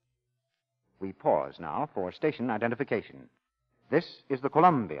 We pause now for station identification. This is the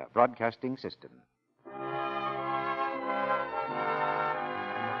Columbia Broadcasting System.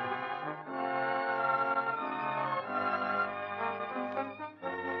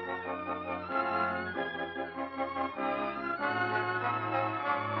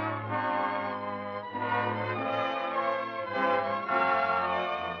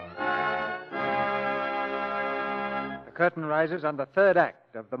 The curtain rises on the third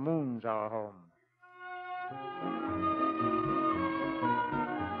act of The Moon's Our Home.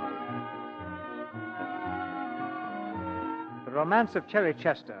 The romance of Cherry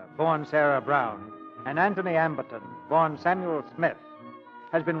Chester, born Sarah Brown, and Anthony Amberton, born Samuel Smith,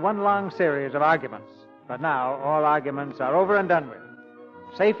 has been one long series of arguments. But now all arguments are over and done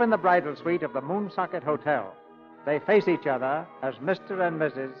with. Safe in the bridal suite of the Moonsocket Hotel, they face each other as Mr. and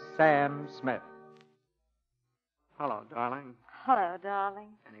Mrs. Sam Smith. Hello, darling. Hello, darling.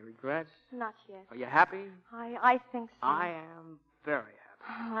 Any regrets? Not yet. Are you happy? I think so. I am very happy.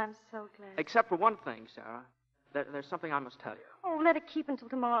 Oh, I'm so glad. Except for one thing, Sarah. There's something I must tell you. Oh, let it keep until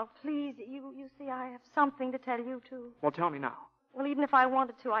tomorrow, please. You see, I have something to tell you, too. Well, tell me now. Well, even if I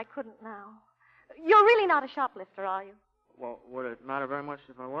wanted to, I couldn't now. You're really not a shoplifter, are you? Well, would it matter very much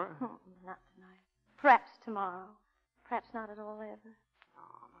if I were? Not tonight. Perhaps tomorrow. Perhaps not at all ever.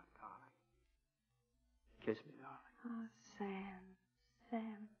 Oh, my darling. Kiss me, darling. Oh, Sam.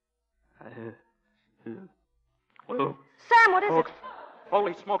 Oh. Sam, what is it?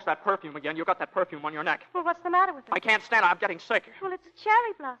 Holy smokes, that perfume again. You got that perfume on your neck. Well, what's the matter with it? I can't stand it. I'm getting sick. Well, it's a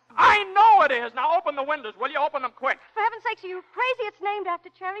cherry blossom. I know it is. Now open the windows, will you? Open them quick. For heaven's sakes, are you crazy? It's named after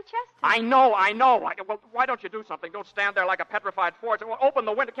Cherry Chester. I know. Well, why don't you do something? Don't stand there like a petrified forge. Well, open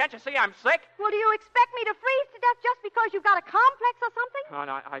the window. Can't you see I'm sick? Well, do you expect me to freeze to death just because you've got a complex or something? Oh,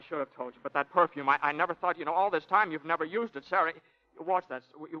 no, I should have told you. But that perfume, I never thought, all this time you've never used it, Sarah. Watch that.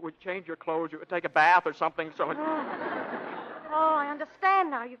 You would change your clothes. You would take a bath or something. So. Oh, I understand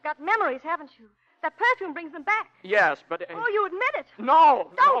now. You've got memories, haven't you? That perfume brings them back. Yes, but... Oh, you admit it.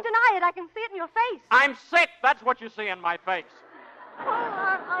 No. Don't deny it. I can see it in your face. I'm sick. That's what you see in my face. Oh,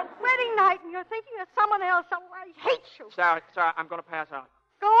 our wedding night, and you're thinking of someone else. Oh, I hate you. Sarah, I'm going to pass out.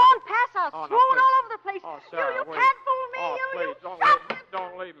 Go on, pass out. Oh, Swoon all over the place. Oh, Sarah, you wait. can't fool me. Oh, you please,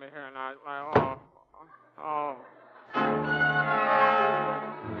 don't leave me here now. Oh.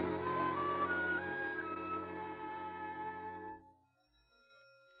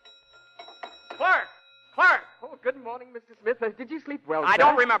 Clark! Oh, good morning, Mr. Smith. Did you sleep well, I sir?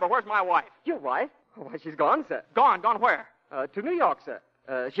 don't remember. Where's my wife? Your wife? Oh, why, she's gone, sir. Gone where? To New York, sir.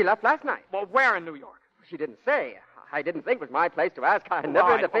 She left last night. Well, where in New York? She didn't say. I didn't think it was my place to ask. I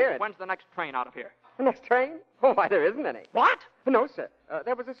never interfered. When's the next train out of here? The next train? Oh, why, there isn't any. What? No, sir.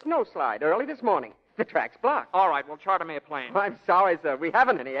 There was a snowslide early this morning. The track's blocked. All right, well, charter me a plane. I'm sorry, sir. We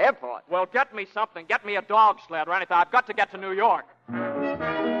haven't any airport. Well, get me something. Get me a dog sled or anything. I've got to get to New York.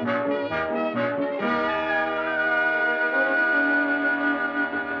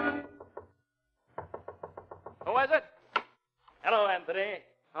 Who is it? Hello, Anthony.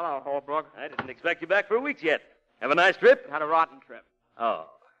 Hello, Holbrook. I didn't expect you back for weeks yet. Have a nice trip? Had a rotten trip. Oh.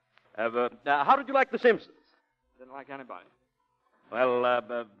 How did you like The Simpsons? Didn't like anybody.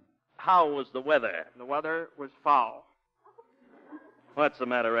 Well, how was the weather? The weather was foul. What's the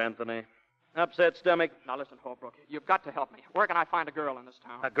matter, Anthony? Upset stomach? Now, listen, Holbrook, you've got to help me. Where can I find a girl in this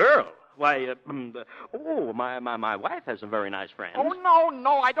town? A girl? Why, my wife has a very nice friend. Oh,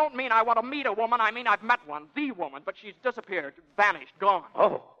 no, I don't mean I want to meet a woman. I mean I've met one, the woman, but she's disappeared, vanished, gone.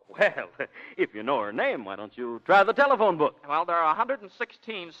 Oh, well, if you know her name, why don't you try the telephone book? Well, there are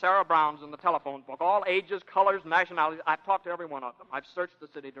 116 Sarah Browns in the telephone book, all ages, colors, nationalities. I've talked to every one of them. I've searched the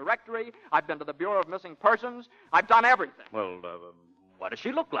city directory. I've been to the Bureau of Missing Persons. I've done everything. Well, what does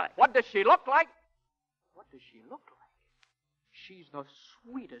she look like? What does she look like? What does she look like? She's the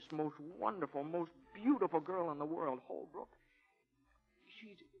sweetest, most wonderful, most beautiful girl in the world, Holbrook.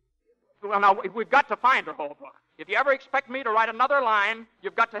 Well, now, we've got to find her, Holbrook. If you ever expect me to write another line,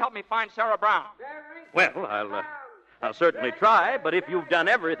 you've got to help me find Sarah Brown. Well, I'll certainly try, but if you've done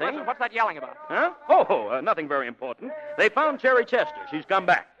everything... Listen, what's that yelling about? Huh? Oh, nothing very important. They found Cherry Chester. She's come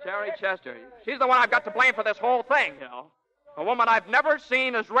back. Cherry Chester. She's the one I've got to blame for this whole thing, you know. A woman I've never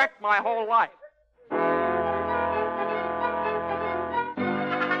seen has wrecked my whole life.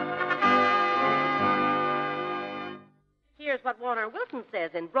 Here's what Warner Wilson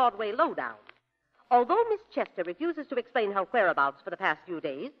says in Broadway Lowdown. Although Miss Chester refuses to explain her whereabouts for the past few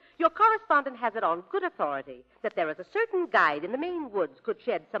days, your correspondent has it on good authority that there is a certain guide in the Maine woods could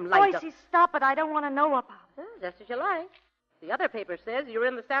shed some light Boise, stop it. I don't want to know about it. Just as you like. The other paper says you're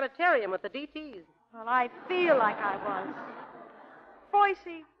in the sanitarium with the DTs. Well, I feel like I was.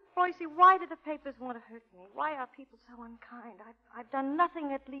 Boise, why do the papers want to hurt me? Why are people so unkind? I've done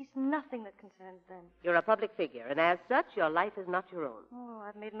nothing, at least nothing that concerns them. You're a public figure, and as such, your life is not your own. Oh,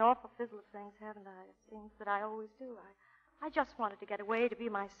 I've made an awful fizzle of things, haven't I? Things that I always do. I just wanted to get away, to be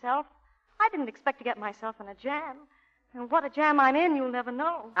myself. I didn't expect to get myself in a jam. And what a jam I'm in, you'll never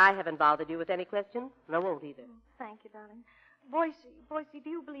know. I haven't bothered you with any questions, and I won't either. Thank you, darling. Boise, do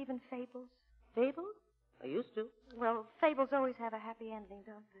you believe in fables? Fables? I used to. Well, fables always have a happy ending,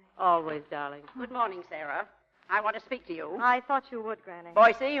 don't they? Always, darling. Good morning, Sarah. I want to speak to you. I thought you would, Granny.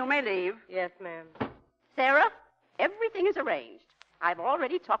 Boise, you may leave. Yes, ma'am. Sarah, everything is arranged. I've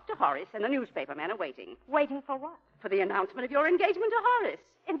already talked to Horace, and the newspaper men are waiting. Waiting for what? For the announcement of your engagement to Horace.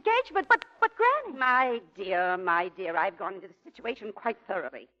 Engagement? But Granny. My dear, I've gone into the situation quite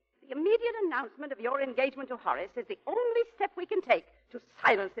thoroughly. The immediate announcement of your engagement to Horace is the only step we can take to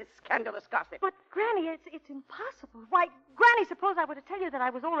silence this scandalous gossip. But, Granny, it's impossible. Why, Granny, suppose I were to tell you that I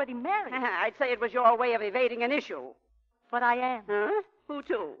was already married. I'd say it was your way of evading an issue. But I am. Huh? Who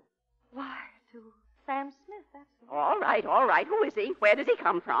to? Why, to Sam Smith, that's all right. Who is he? Where does he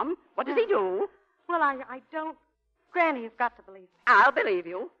come from? What does he do? Well, I don't... Granny, you've got to believe me. I'll believe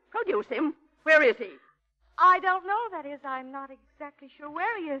you. Produce him. Where is he? I don't know. That is, I'm not exactly sure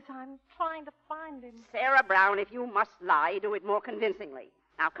where he is. I'm trying to find him. Sarah Brown, if you must lie, do it more convincingly.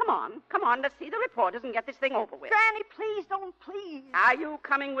 Now, come on, let's see the reporters and get this thing over with. Granny, please, don't please. Are you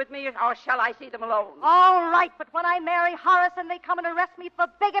coming with me, or shall I see them alone? All right, but when I marry Horace and they come and arrest me for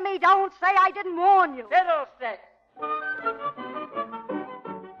bigamy, don't say I didn't warn you. Fiddlesticks.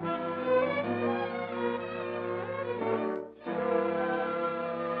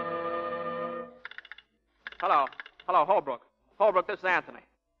 Hello, Holbrook. Holbrook, this is Anthony.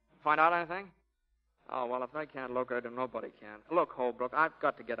 Find out anything? Oh, well, if they can't locate him, nobody can. Look, Holbrook, I've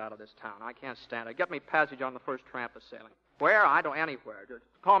got to get out of this town. I can't stand it. Get me passage on the first tramp that's sailing. Where? I don't anywhere. Just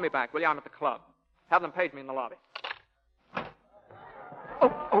call me back, will you? I'm at the club. Have them page me in the lobby.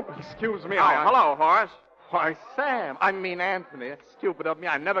 Oh, excuse me. Hello, Horace. Why, Sam. I mean, Anthony. That's stupid of me.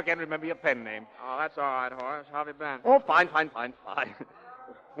 I never can remember your pen name. Oh, that's all right, Horace. How have you been? Oh, fine.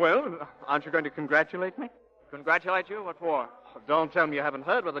 Well, aren't you going to congratulate me? Congratulate you? What for? Don't tell me you haven't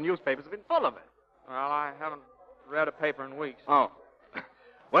heard, but the newspapers have been full of it. Well, I haven't read a paper in weeks. Oh.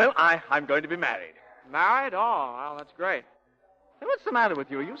 Well, I'm going to be married. Married? Oh, well, that's great. Hey, what's the matter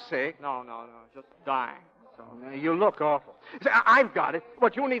with you? Are you sick? No. Just dying. So. You look awful. See, I've got it.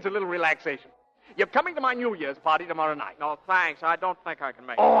 What you need is a little relaxation. You're coming to my New Year's party tomorrow night. No, thanks. I don't think I can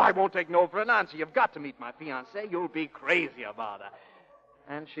make it. Oh, I won't take no for an answer. You've got to meet my fiancée. You'll be crazy about her.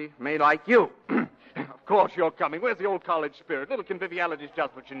 And she may like you. Of course you're coming. Where's the old college spirit? Little conviviality is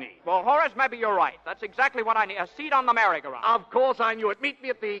just what you need. Well, Horace, maybe you're right. That's exactly what I need. A seat on the merry-go-round. Of course I knew it. Meet me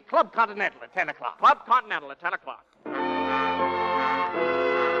at the Club Continental at 10 o'clock. Club Continental at 10 o'clock.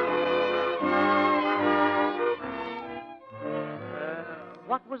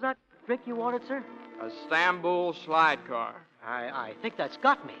 What was that drink you ordered, sir? A Istanbul slide car. I think that's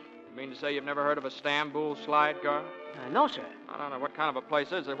got me. You mean to say you've never heard of a Stamboul slide car? No, sir. I don't know. What kind of a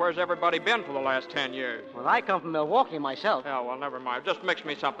place is it? Where's everybody been for the last 10 years? Well, I come from Milwaukee myself. Yeah, well, never mind. Just mix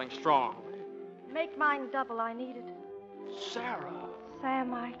me something strong. Make mine double. I need it. Sarah.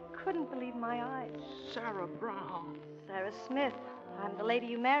 Sam, I couldn't believe my eyes. Sarah Brown. Sarah Smith. I'm the lady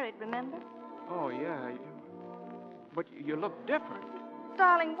you married, remember? Oh, yeah. But you look different.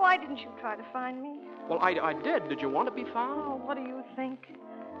 Darling, why didn't you try to find me? Well, I did. Did you want to be found? Oh, what do you think?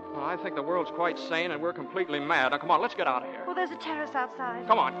 Well, I think the world's quite sane and we're completely mad. Now, come on, let's get out of here. Oh, there's a terrace outside.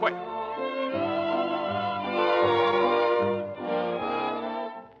 Come on, quick.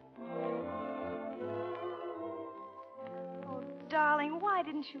 Oh, darling, why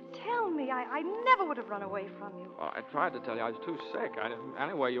didn't you tell me? I never would have run away from you. Well, I tried to tell you. I was too sick.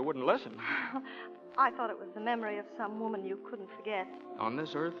 Anyway, you wouldn't listen. I thought it was the memory of some woman you couldn't forget. On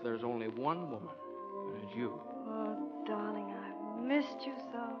this earth, there's only one woman, and it's you. Oh, darling, I've missed you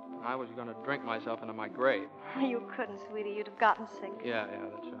so. I was going to drink myself into my grave. You couldn't, sweetie. You'd have gotten sick. Yeah,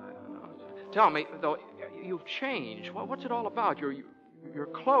 that's right. I know. Tell me, though, you've changed. What's it all about? Your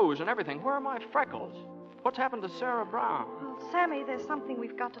clothes and everything. Where are my freckles? What's happened to Sarah Brown? Well, Sammy, there's something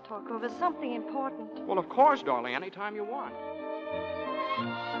we've got to talk over. Something important. Well, of course, darling. Anytime you want.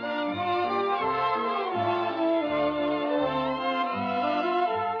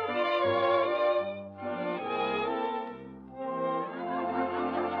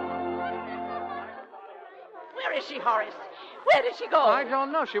 Where is she, Horace? Where did she go? I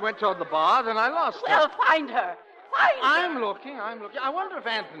don't know. She went toward the bar, then I lost her. Well, find her. Find her. I'm looking. I wonder if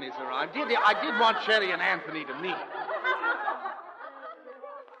Anthony's arrived. I did want Sherry and Anthony to meet.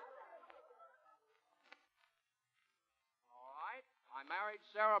 I married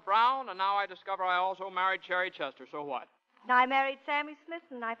Sarah Brown, and now I discover I also married Cherry Chester. So what? I married Sammy Smith,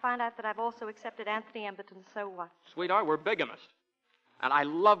 and I find out that I've also accepted Anthony Emberton. So what? Sweetheart, we're bigamists. And I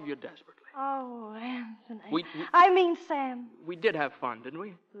love you desperately. Oh, Anthony. I mean Sam. We did have fun, didn't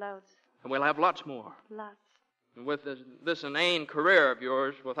we? Loads. And we'll have lots more. Lots. And with this inane career of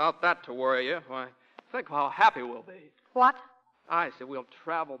yours, without that to worry you, why, think how happy we'll be. What? I said we'll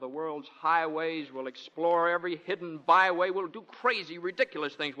travel the world's highways. We'll explore every hidden byway. We'll do crazy,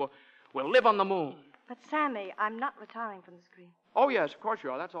 ridiculous things. We'll live on the moon. But, Sammy, I'm not retiring from the screen. Oh, yes, of course you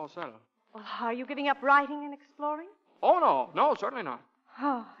are. That's all settled. Well, are you giving up writing and exploring? Oh, no. No, certainly not.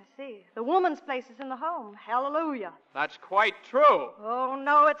 Oh, I see. The woman's place is in the home. Hallelujah. That's quite true. Oh,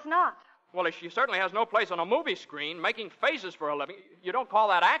 no, it's not. Well, she certainly has no place on a movie screen, making faces for a living. You don't call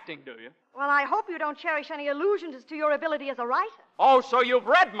that acting, do you? Well, I hope you don't cherish any illusions as to your ability as a writer. Oh, so you've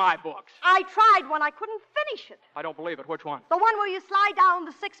read my books. I tried one. I couldn't finish it. I don't believe it. Which one? The one where you slide down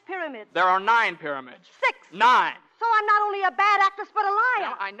the 6 pyramids. There are 9 pyramids. 6. 9. So I'm not only a bad actress, but a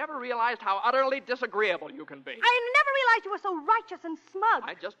liar. Well, I never realized how utterly disagreeable you can be. I never realized you were so righteous and smug.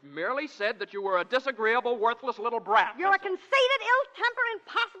 I just merely said that you were a disagreeable, worthless little brat. You're a conceited, ill-tempered,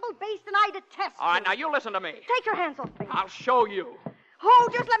 impossible beast, and I detest you. All right, now you listen to me. Take your hands off me. I'll show you. Oh,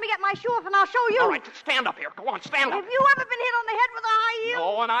 just let me get my shoe off and I'll show you. All right, stand up here. Go on, stand up. Have you ever been hit on the head with a high heel?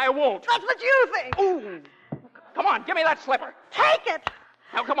 No, and I won't. That's what you think. Ooh. Come on, give me that slipper. Take it.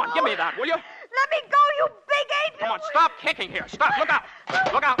 Now, come on, give me that, will you? Let me go, you big ape. Come on, stop kicking here. Stop. Look out.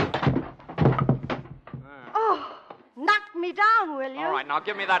 Look out. Oh, knock me down, will you? All right, now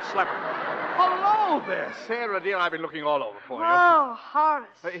give me that slipper. Hello there, Sarah, dear. I've been looking all over for you. Oh,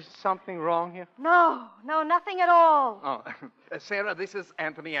 Horace. Is something wrong here? No, nothing at all. Oh, Sarah, this is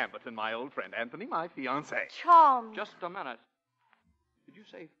Anthony Amberton, my old friend. Anthony, my fiancé. Charmed. Just a minute. Did you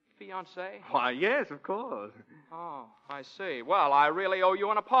say fiancé? Why, yes, of course. Oh, I see. Well, I really owe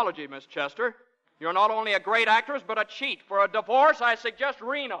you an apology, Miss Chester. You're not only a great actress, but a cheat. For a divorce, I suggest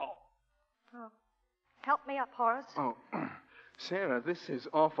Reno. Oh, help me up, Horace. Oh, Sarah, this is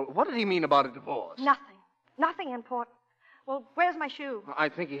awful. What did he mean about a divorce? Nothing important. Well, where's my shoe? I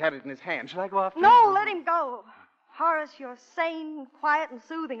think he had it in his hand. Shall I go after him? No, let him go. Horace, you're sane, quiet, and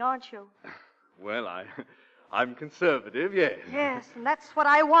soothing, aren't you? Well, I'm conservative, yes. Yes, and that's what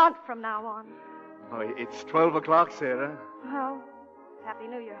I want from now on. Oh, it's 12 o'clock, Sarah. Well, Happy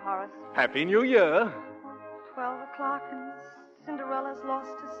New Year, Horace. Happy New Year. 12 o'clock and Cinderella's lost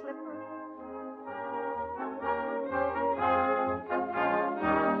her slipper.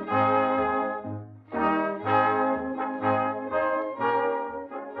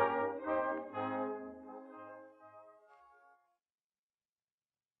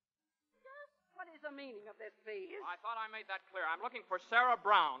 Meaning of this, please? I thought I made that clear. I'm looking for Sarah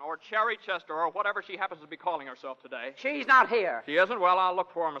Brown or Cherry Chester or whatever she happens to be calling herself today. She's not here. She isn't? Well, I'll look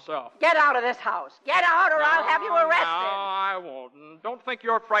for her myself. Get out of this house. Get out or I'll have you arrested. No, I won't. And don't think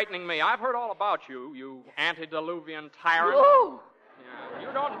you're frightening me. I've heard all about you, you antediluvian tyrant. You?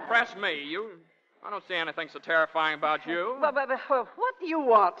 You don't impress me. I don't see anything so terrifying about you. But what do you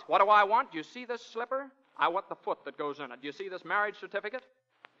want? What do I want? Do you see this slipper? I want the foot that goes in it. Do you see this marriage certificate?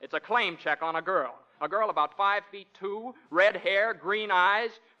 It's a claim check on a girl. A girl about 5'2", red hair, green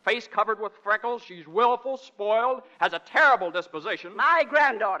eyes, face covered with freckles. She's willful, spoiled, has a terrible disposition. My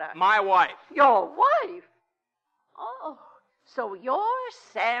granddaughter. My wife. Your wife? Oh, so you're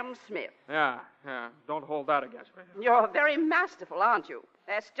Sam Smith. Yeah. Don't hold that against me. You're very masterful, aren't you?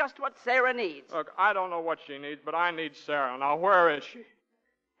 That's just what Sarah needs. Look, I don't know what she needs, but I need Sarah. Now, where is she?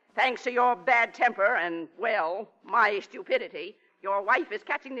 Thanks to your bad temper and, well, my stupidity, your wife is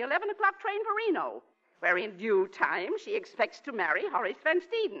catching the 11 o'clock train for Reno, where in due time she expects to marry Horace Van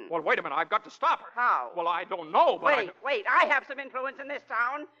Steeden. Well, wait a minute. I've got to stop her. How? Well, I don't know, but Wait. I have some influence in this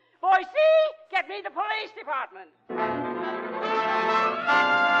town. Boise, get me the police department.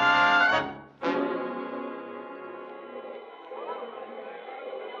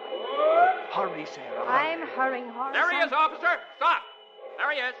 Hurry, Sarah. I'm hurrying, Horace. There he is, officer. Stop.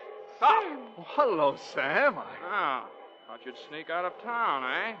 There he is. Stop. Oh, hello, Sam. Oh, thought you'd sneak out of town,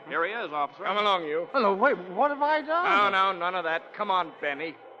 eh? Here he is, officer. Come along, you. Hello, wait, what have I done? No, none of that. Come on,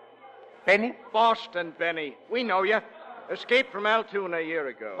 Benny. Benny? Boston, Benny. We know you. Escaped from Altoona a year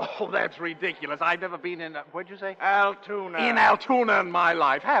ago. Oh, that's ridiculous. I've never been in, what'd you say? Altoona. In Altoona in my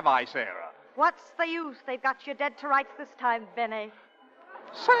life. Have I, Sarah? What's the use? They've got you dead to rights this time, Benny.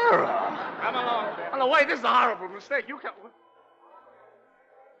 Sarah! Come along, Benny. Oh, no, wait, this is a horrible mistake. You can't...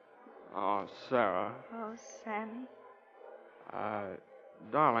 Oh, Sarah. Oh, Sammy.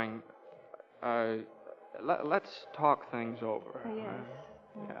 Darling, let's talk things over. Yes.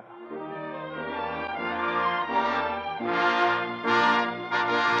 Yeah.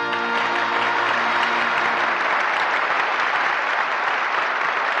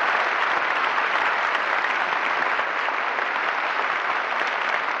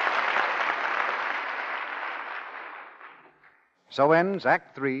 So ends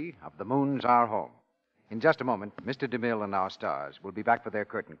Act 3 of The Moon's Our Home. In just a moment, Mr. DeMille and our stars will be back for their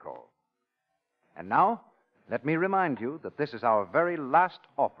curtain call. And now, let me remind you that this is our very last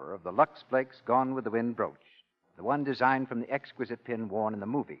offer of the Lux Flakes Gone with the Wind brooch, the one designed from the exquisite pin worn in the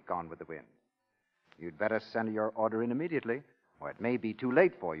movie Gone with the Wind. You'd better send your order in immediately, or it may be too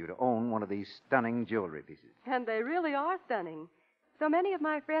late for you to own one of these stunning jewelry pieces. And they really are stunning. So many of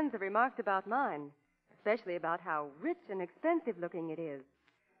my friends have remarked about mine, especially about how rich and expensive looking it is.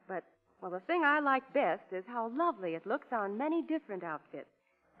 But, well, the thing I like best is how lovely it looks on many different outfits,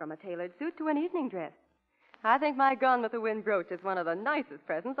 from a tailored suit to an evening dress. I think my Gone with the Wind brooch is one of the nicest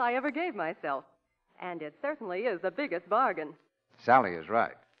presents I ever gave myself. And it certainly is the biggest bargain. Sally is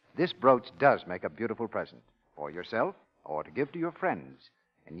right. This brooch does make a beautiful present for yourself or to give to your friends,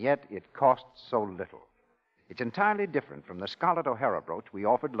 and yet it costs so little. It's entirely different from the Scarlett O'Hara brooch we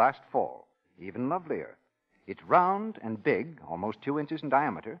offered last fall, even lovelier. It's round and big, almost 2 inches in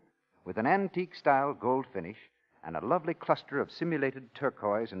diameter, with an antique-style gold finish and a lovely cluster of simulated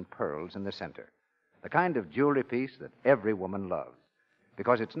turquoise and pearls in the center, the kind of jewelry piece that every woman loves,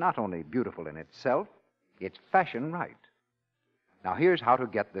 because it's not only beautiful in itself, it's fashion right. Now, here's how to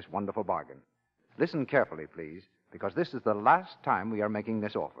get this wonderful bargain. Listen carefully, please, because this is the last time we are making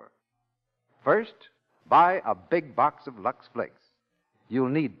this offer. First, buy a big box of Lux Flakes. You'll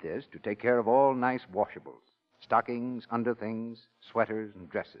need this to take care of all nice washables, stockings, underthings, sweaters, and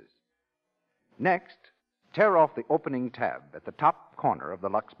dresses. Next, tear off the opening tab at the top corner of the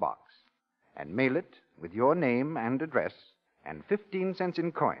Lux box and mail it with your name and address and 15 cents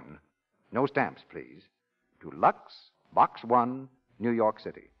in coin, no stamps, please, to Lux, Box 1, New York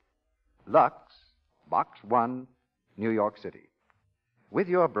City. Lux, Box 1, New York City. With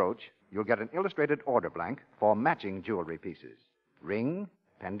your brooch, you'll get an illustrated order blank for matching jewelry pieces. Ring,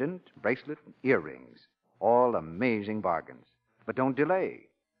 pendant, bracelet, earrings. All amazing bargains. But don't delay.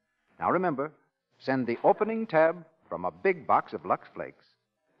 Now remember, send the opening tab from a big box of Lux Flakes,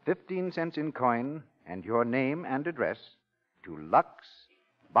 15 cents in coin, and your name and address to Lux,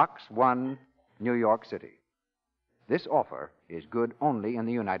 Box 1, New York City. This offer is good only in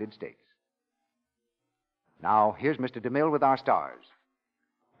the United States. Now, here's Mr. DeMille with our stars.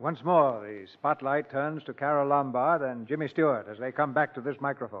 Once more, the spotlight turns to Carole Lombard and Jimmy Stewart as they come back to this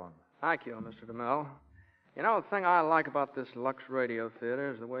microphone. Thank you, Mr. DeMille. You know, the thing I like about this Lux Radio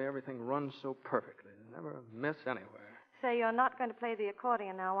Theater is the way everything runs so perfectly. There's never a miss anywhere. Say, you're not going to play the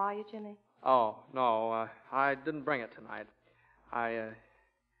accordion now, are you, Jimmy? Oh, no, I didn't bring it tonight. I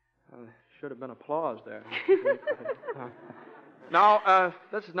should have been applause there. Now,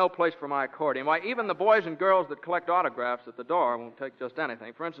 this is no place for my accordion. Why, even the boys and girls that collect autographs at the door won't take just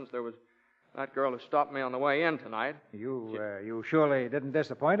anything. For instance, there That girl who stopped me on the way in tonight. You surely didn't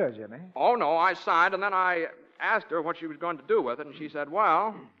disappoint her, Jimmy. Oh, no, I signed, and then I asked her what she was going to do with it, and she said,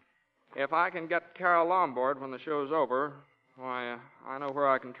 well, if I can get Carole Lombard when the show's over, why, I know where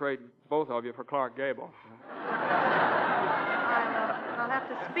I can trade both of you for Clark Gable. I'll have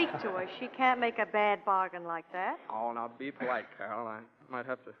to speak to her. She can't make a bad bargain like that. Oh, now be polite, Carole. I might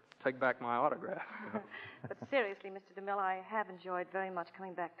have to take back my autograph. But seriously, Mr. DeMille, I have enjoyed very much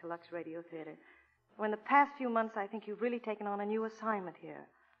coming back to Lux Radio Theater. For in the past few months, I think you've really taken on a new assignment here.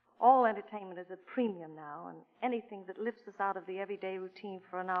 All entertainment is at premium now, and anything that lifts us out of the everyday routine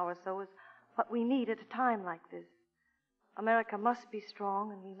for an hour or so is what we need at a time like this. America must be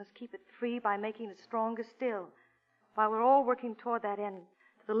strong, and we must keep it free by making it stronger still. While we're all working toward that end,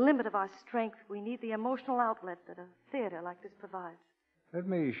 to the limit of our strength, we need the emotional outlet that a theater like this provides. Let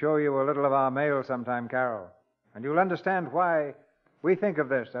me show you a little of our mail sometime, Carole, and you'll understand why we think of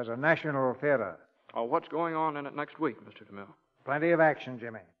this as a national theater. Oh, what's going on in it next week, Mr. DeMille? Plenty of action,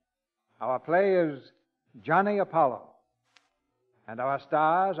 Jimmy. Our play is Johnny Apollo, and our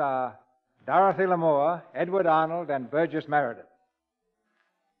stars are Dorothy Lamour, Edward Arnold, and Burgess Meredith.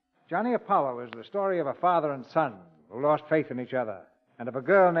 Johnny Apollo is the story of a father and son who lost faith in each other, and of a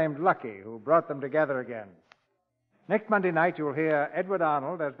girl named Lucky who brought them together again. Next Monday night, you'll hear Edward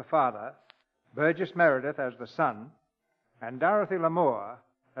Arnold as the father, Burgess Meredith as the son, and Dorothy Lamour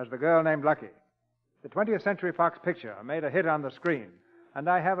as the girl named Lucky. The 20th Century Fox picture made a hit on the screen, and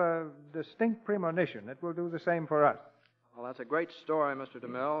I have a distinct premonition it will do the same for us. Well, that's a great story, Mr.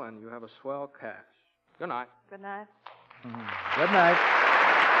 DeMille, and you have a swell cast. Good night. Good night. Good night.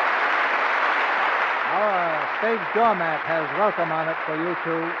 Our stage doormat has welcome on it for you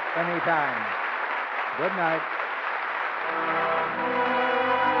two any time. Good night.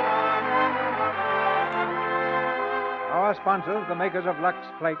 Our sponsors, the makers of Lux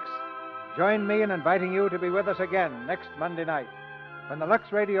Flakes, join me in inviting you to be with us again next Monday night when the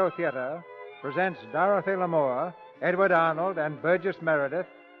Lux Radio Theater presents Dorothy Lamour, Edward Arnold, and Burgess Meredith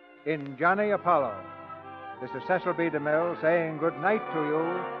in Johnny Apollo. This is Cecil B. DeMille saying good night to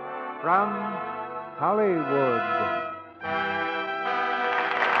you from Hollywood.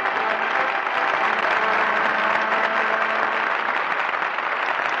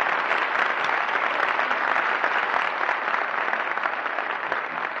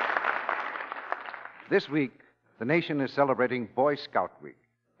 This week, the nation is celebrating Boy Scout Week,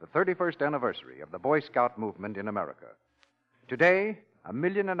 the 31st anniversary of the Boy Scout movement in America. Today, 1.5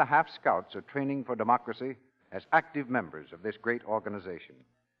 million scouts are training for democracy as active members of this great organization.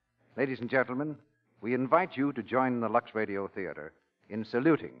 Ladies and gentlemen, we invite you to join the Lux Radio Theater in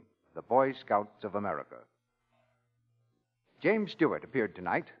saluting the Boy Scouts of America. James Stewart appeared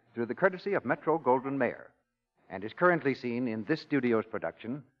tonight through the courtesy of Metro-Goldwyn-Mayer and is currently seen in this studio's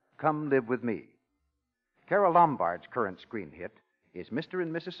production, Come Live With Me. Carole Lombard's current screen hit is Mr.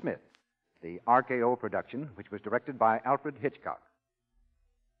 and Mrs. Smith, the RKO production, which was directed by Alfred Hitchcock.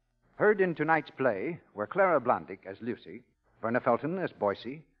 Heard in tonight's play were Clara Blondick as Lucy, Verna Felton as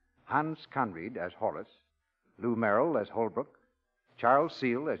Boycie, Hans Conried as Horace, Lou Merrill as Holbrook, Charles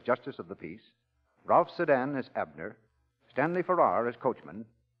Seal as Justice of the Peace, Ralph Sedan as Abner, Stanley Farrar as Coachman,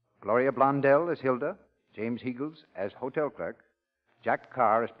 Gloria Blondell as Hilda, James Heagles as Hotel Clerk, Jack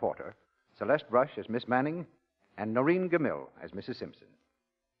Carr as Porter, Celeste Rush as Miss Manning, and Noreen Gamil as Mrs. Simpson.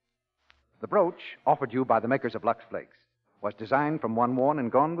 The brooch, offered you by the makers of Lux Flakes, was designed from One Worn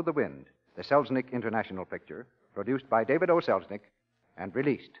and Gone with the Wind, the Selznick International picture, produced by David O. Selznick and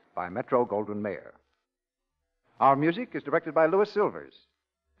released by Metro-Goldwyn-Mayer. Our music is directed by Louis Silvers,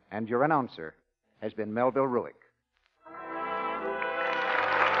 and your announcer has been Melville Ruick.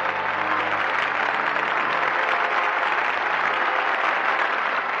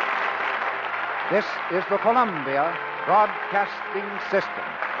 This is the Columbia Broadcasting System.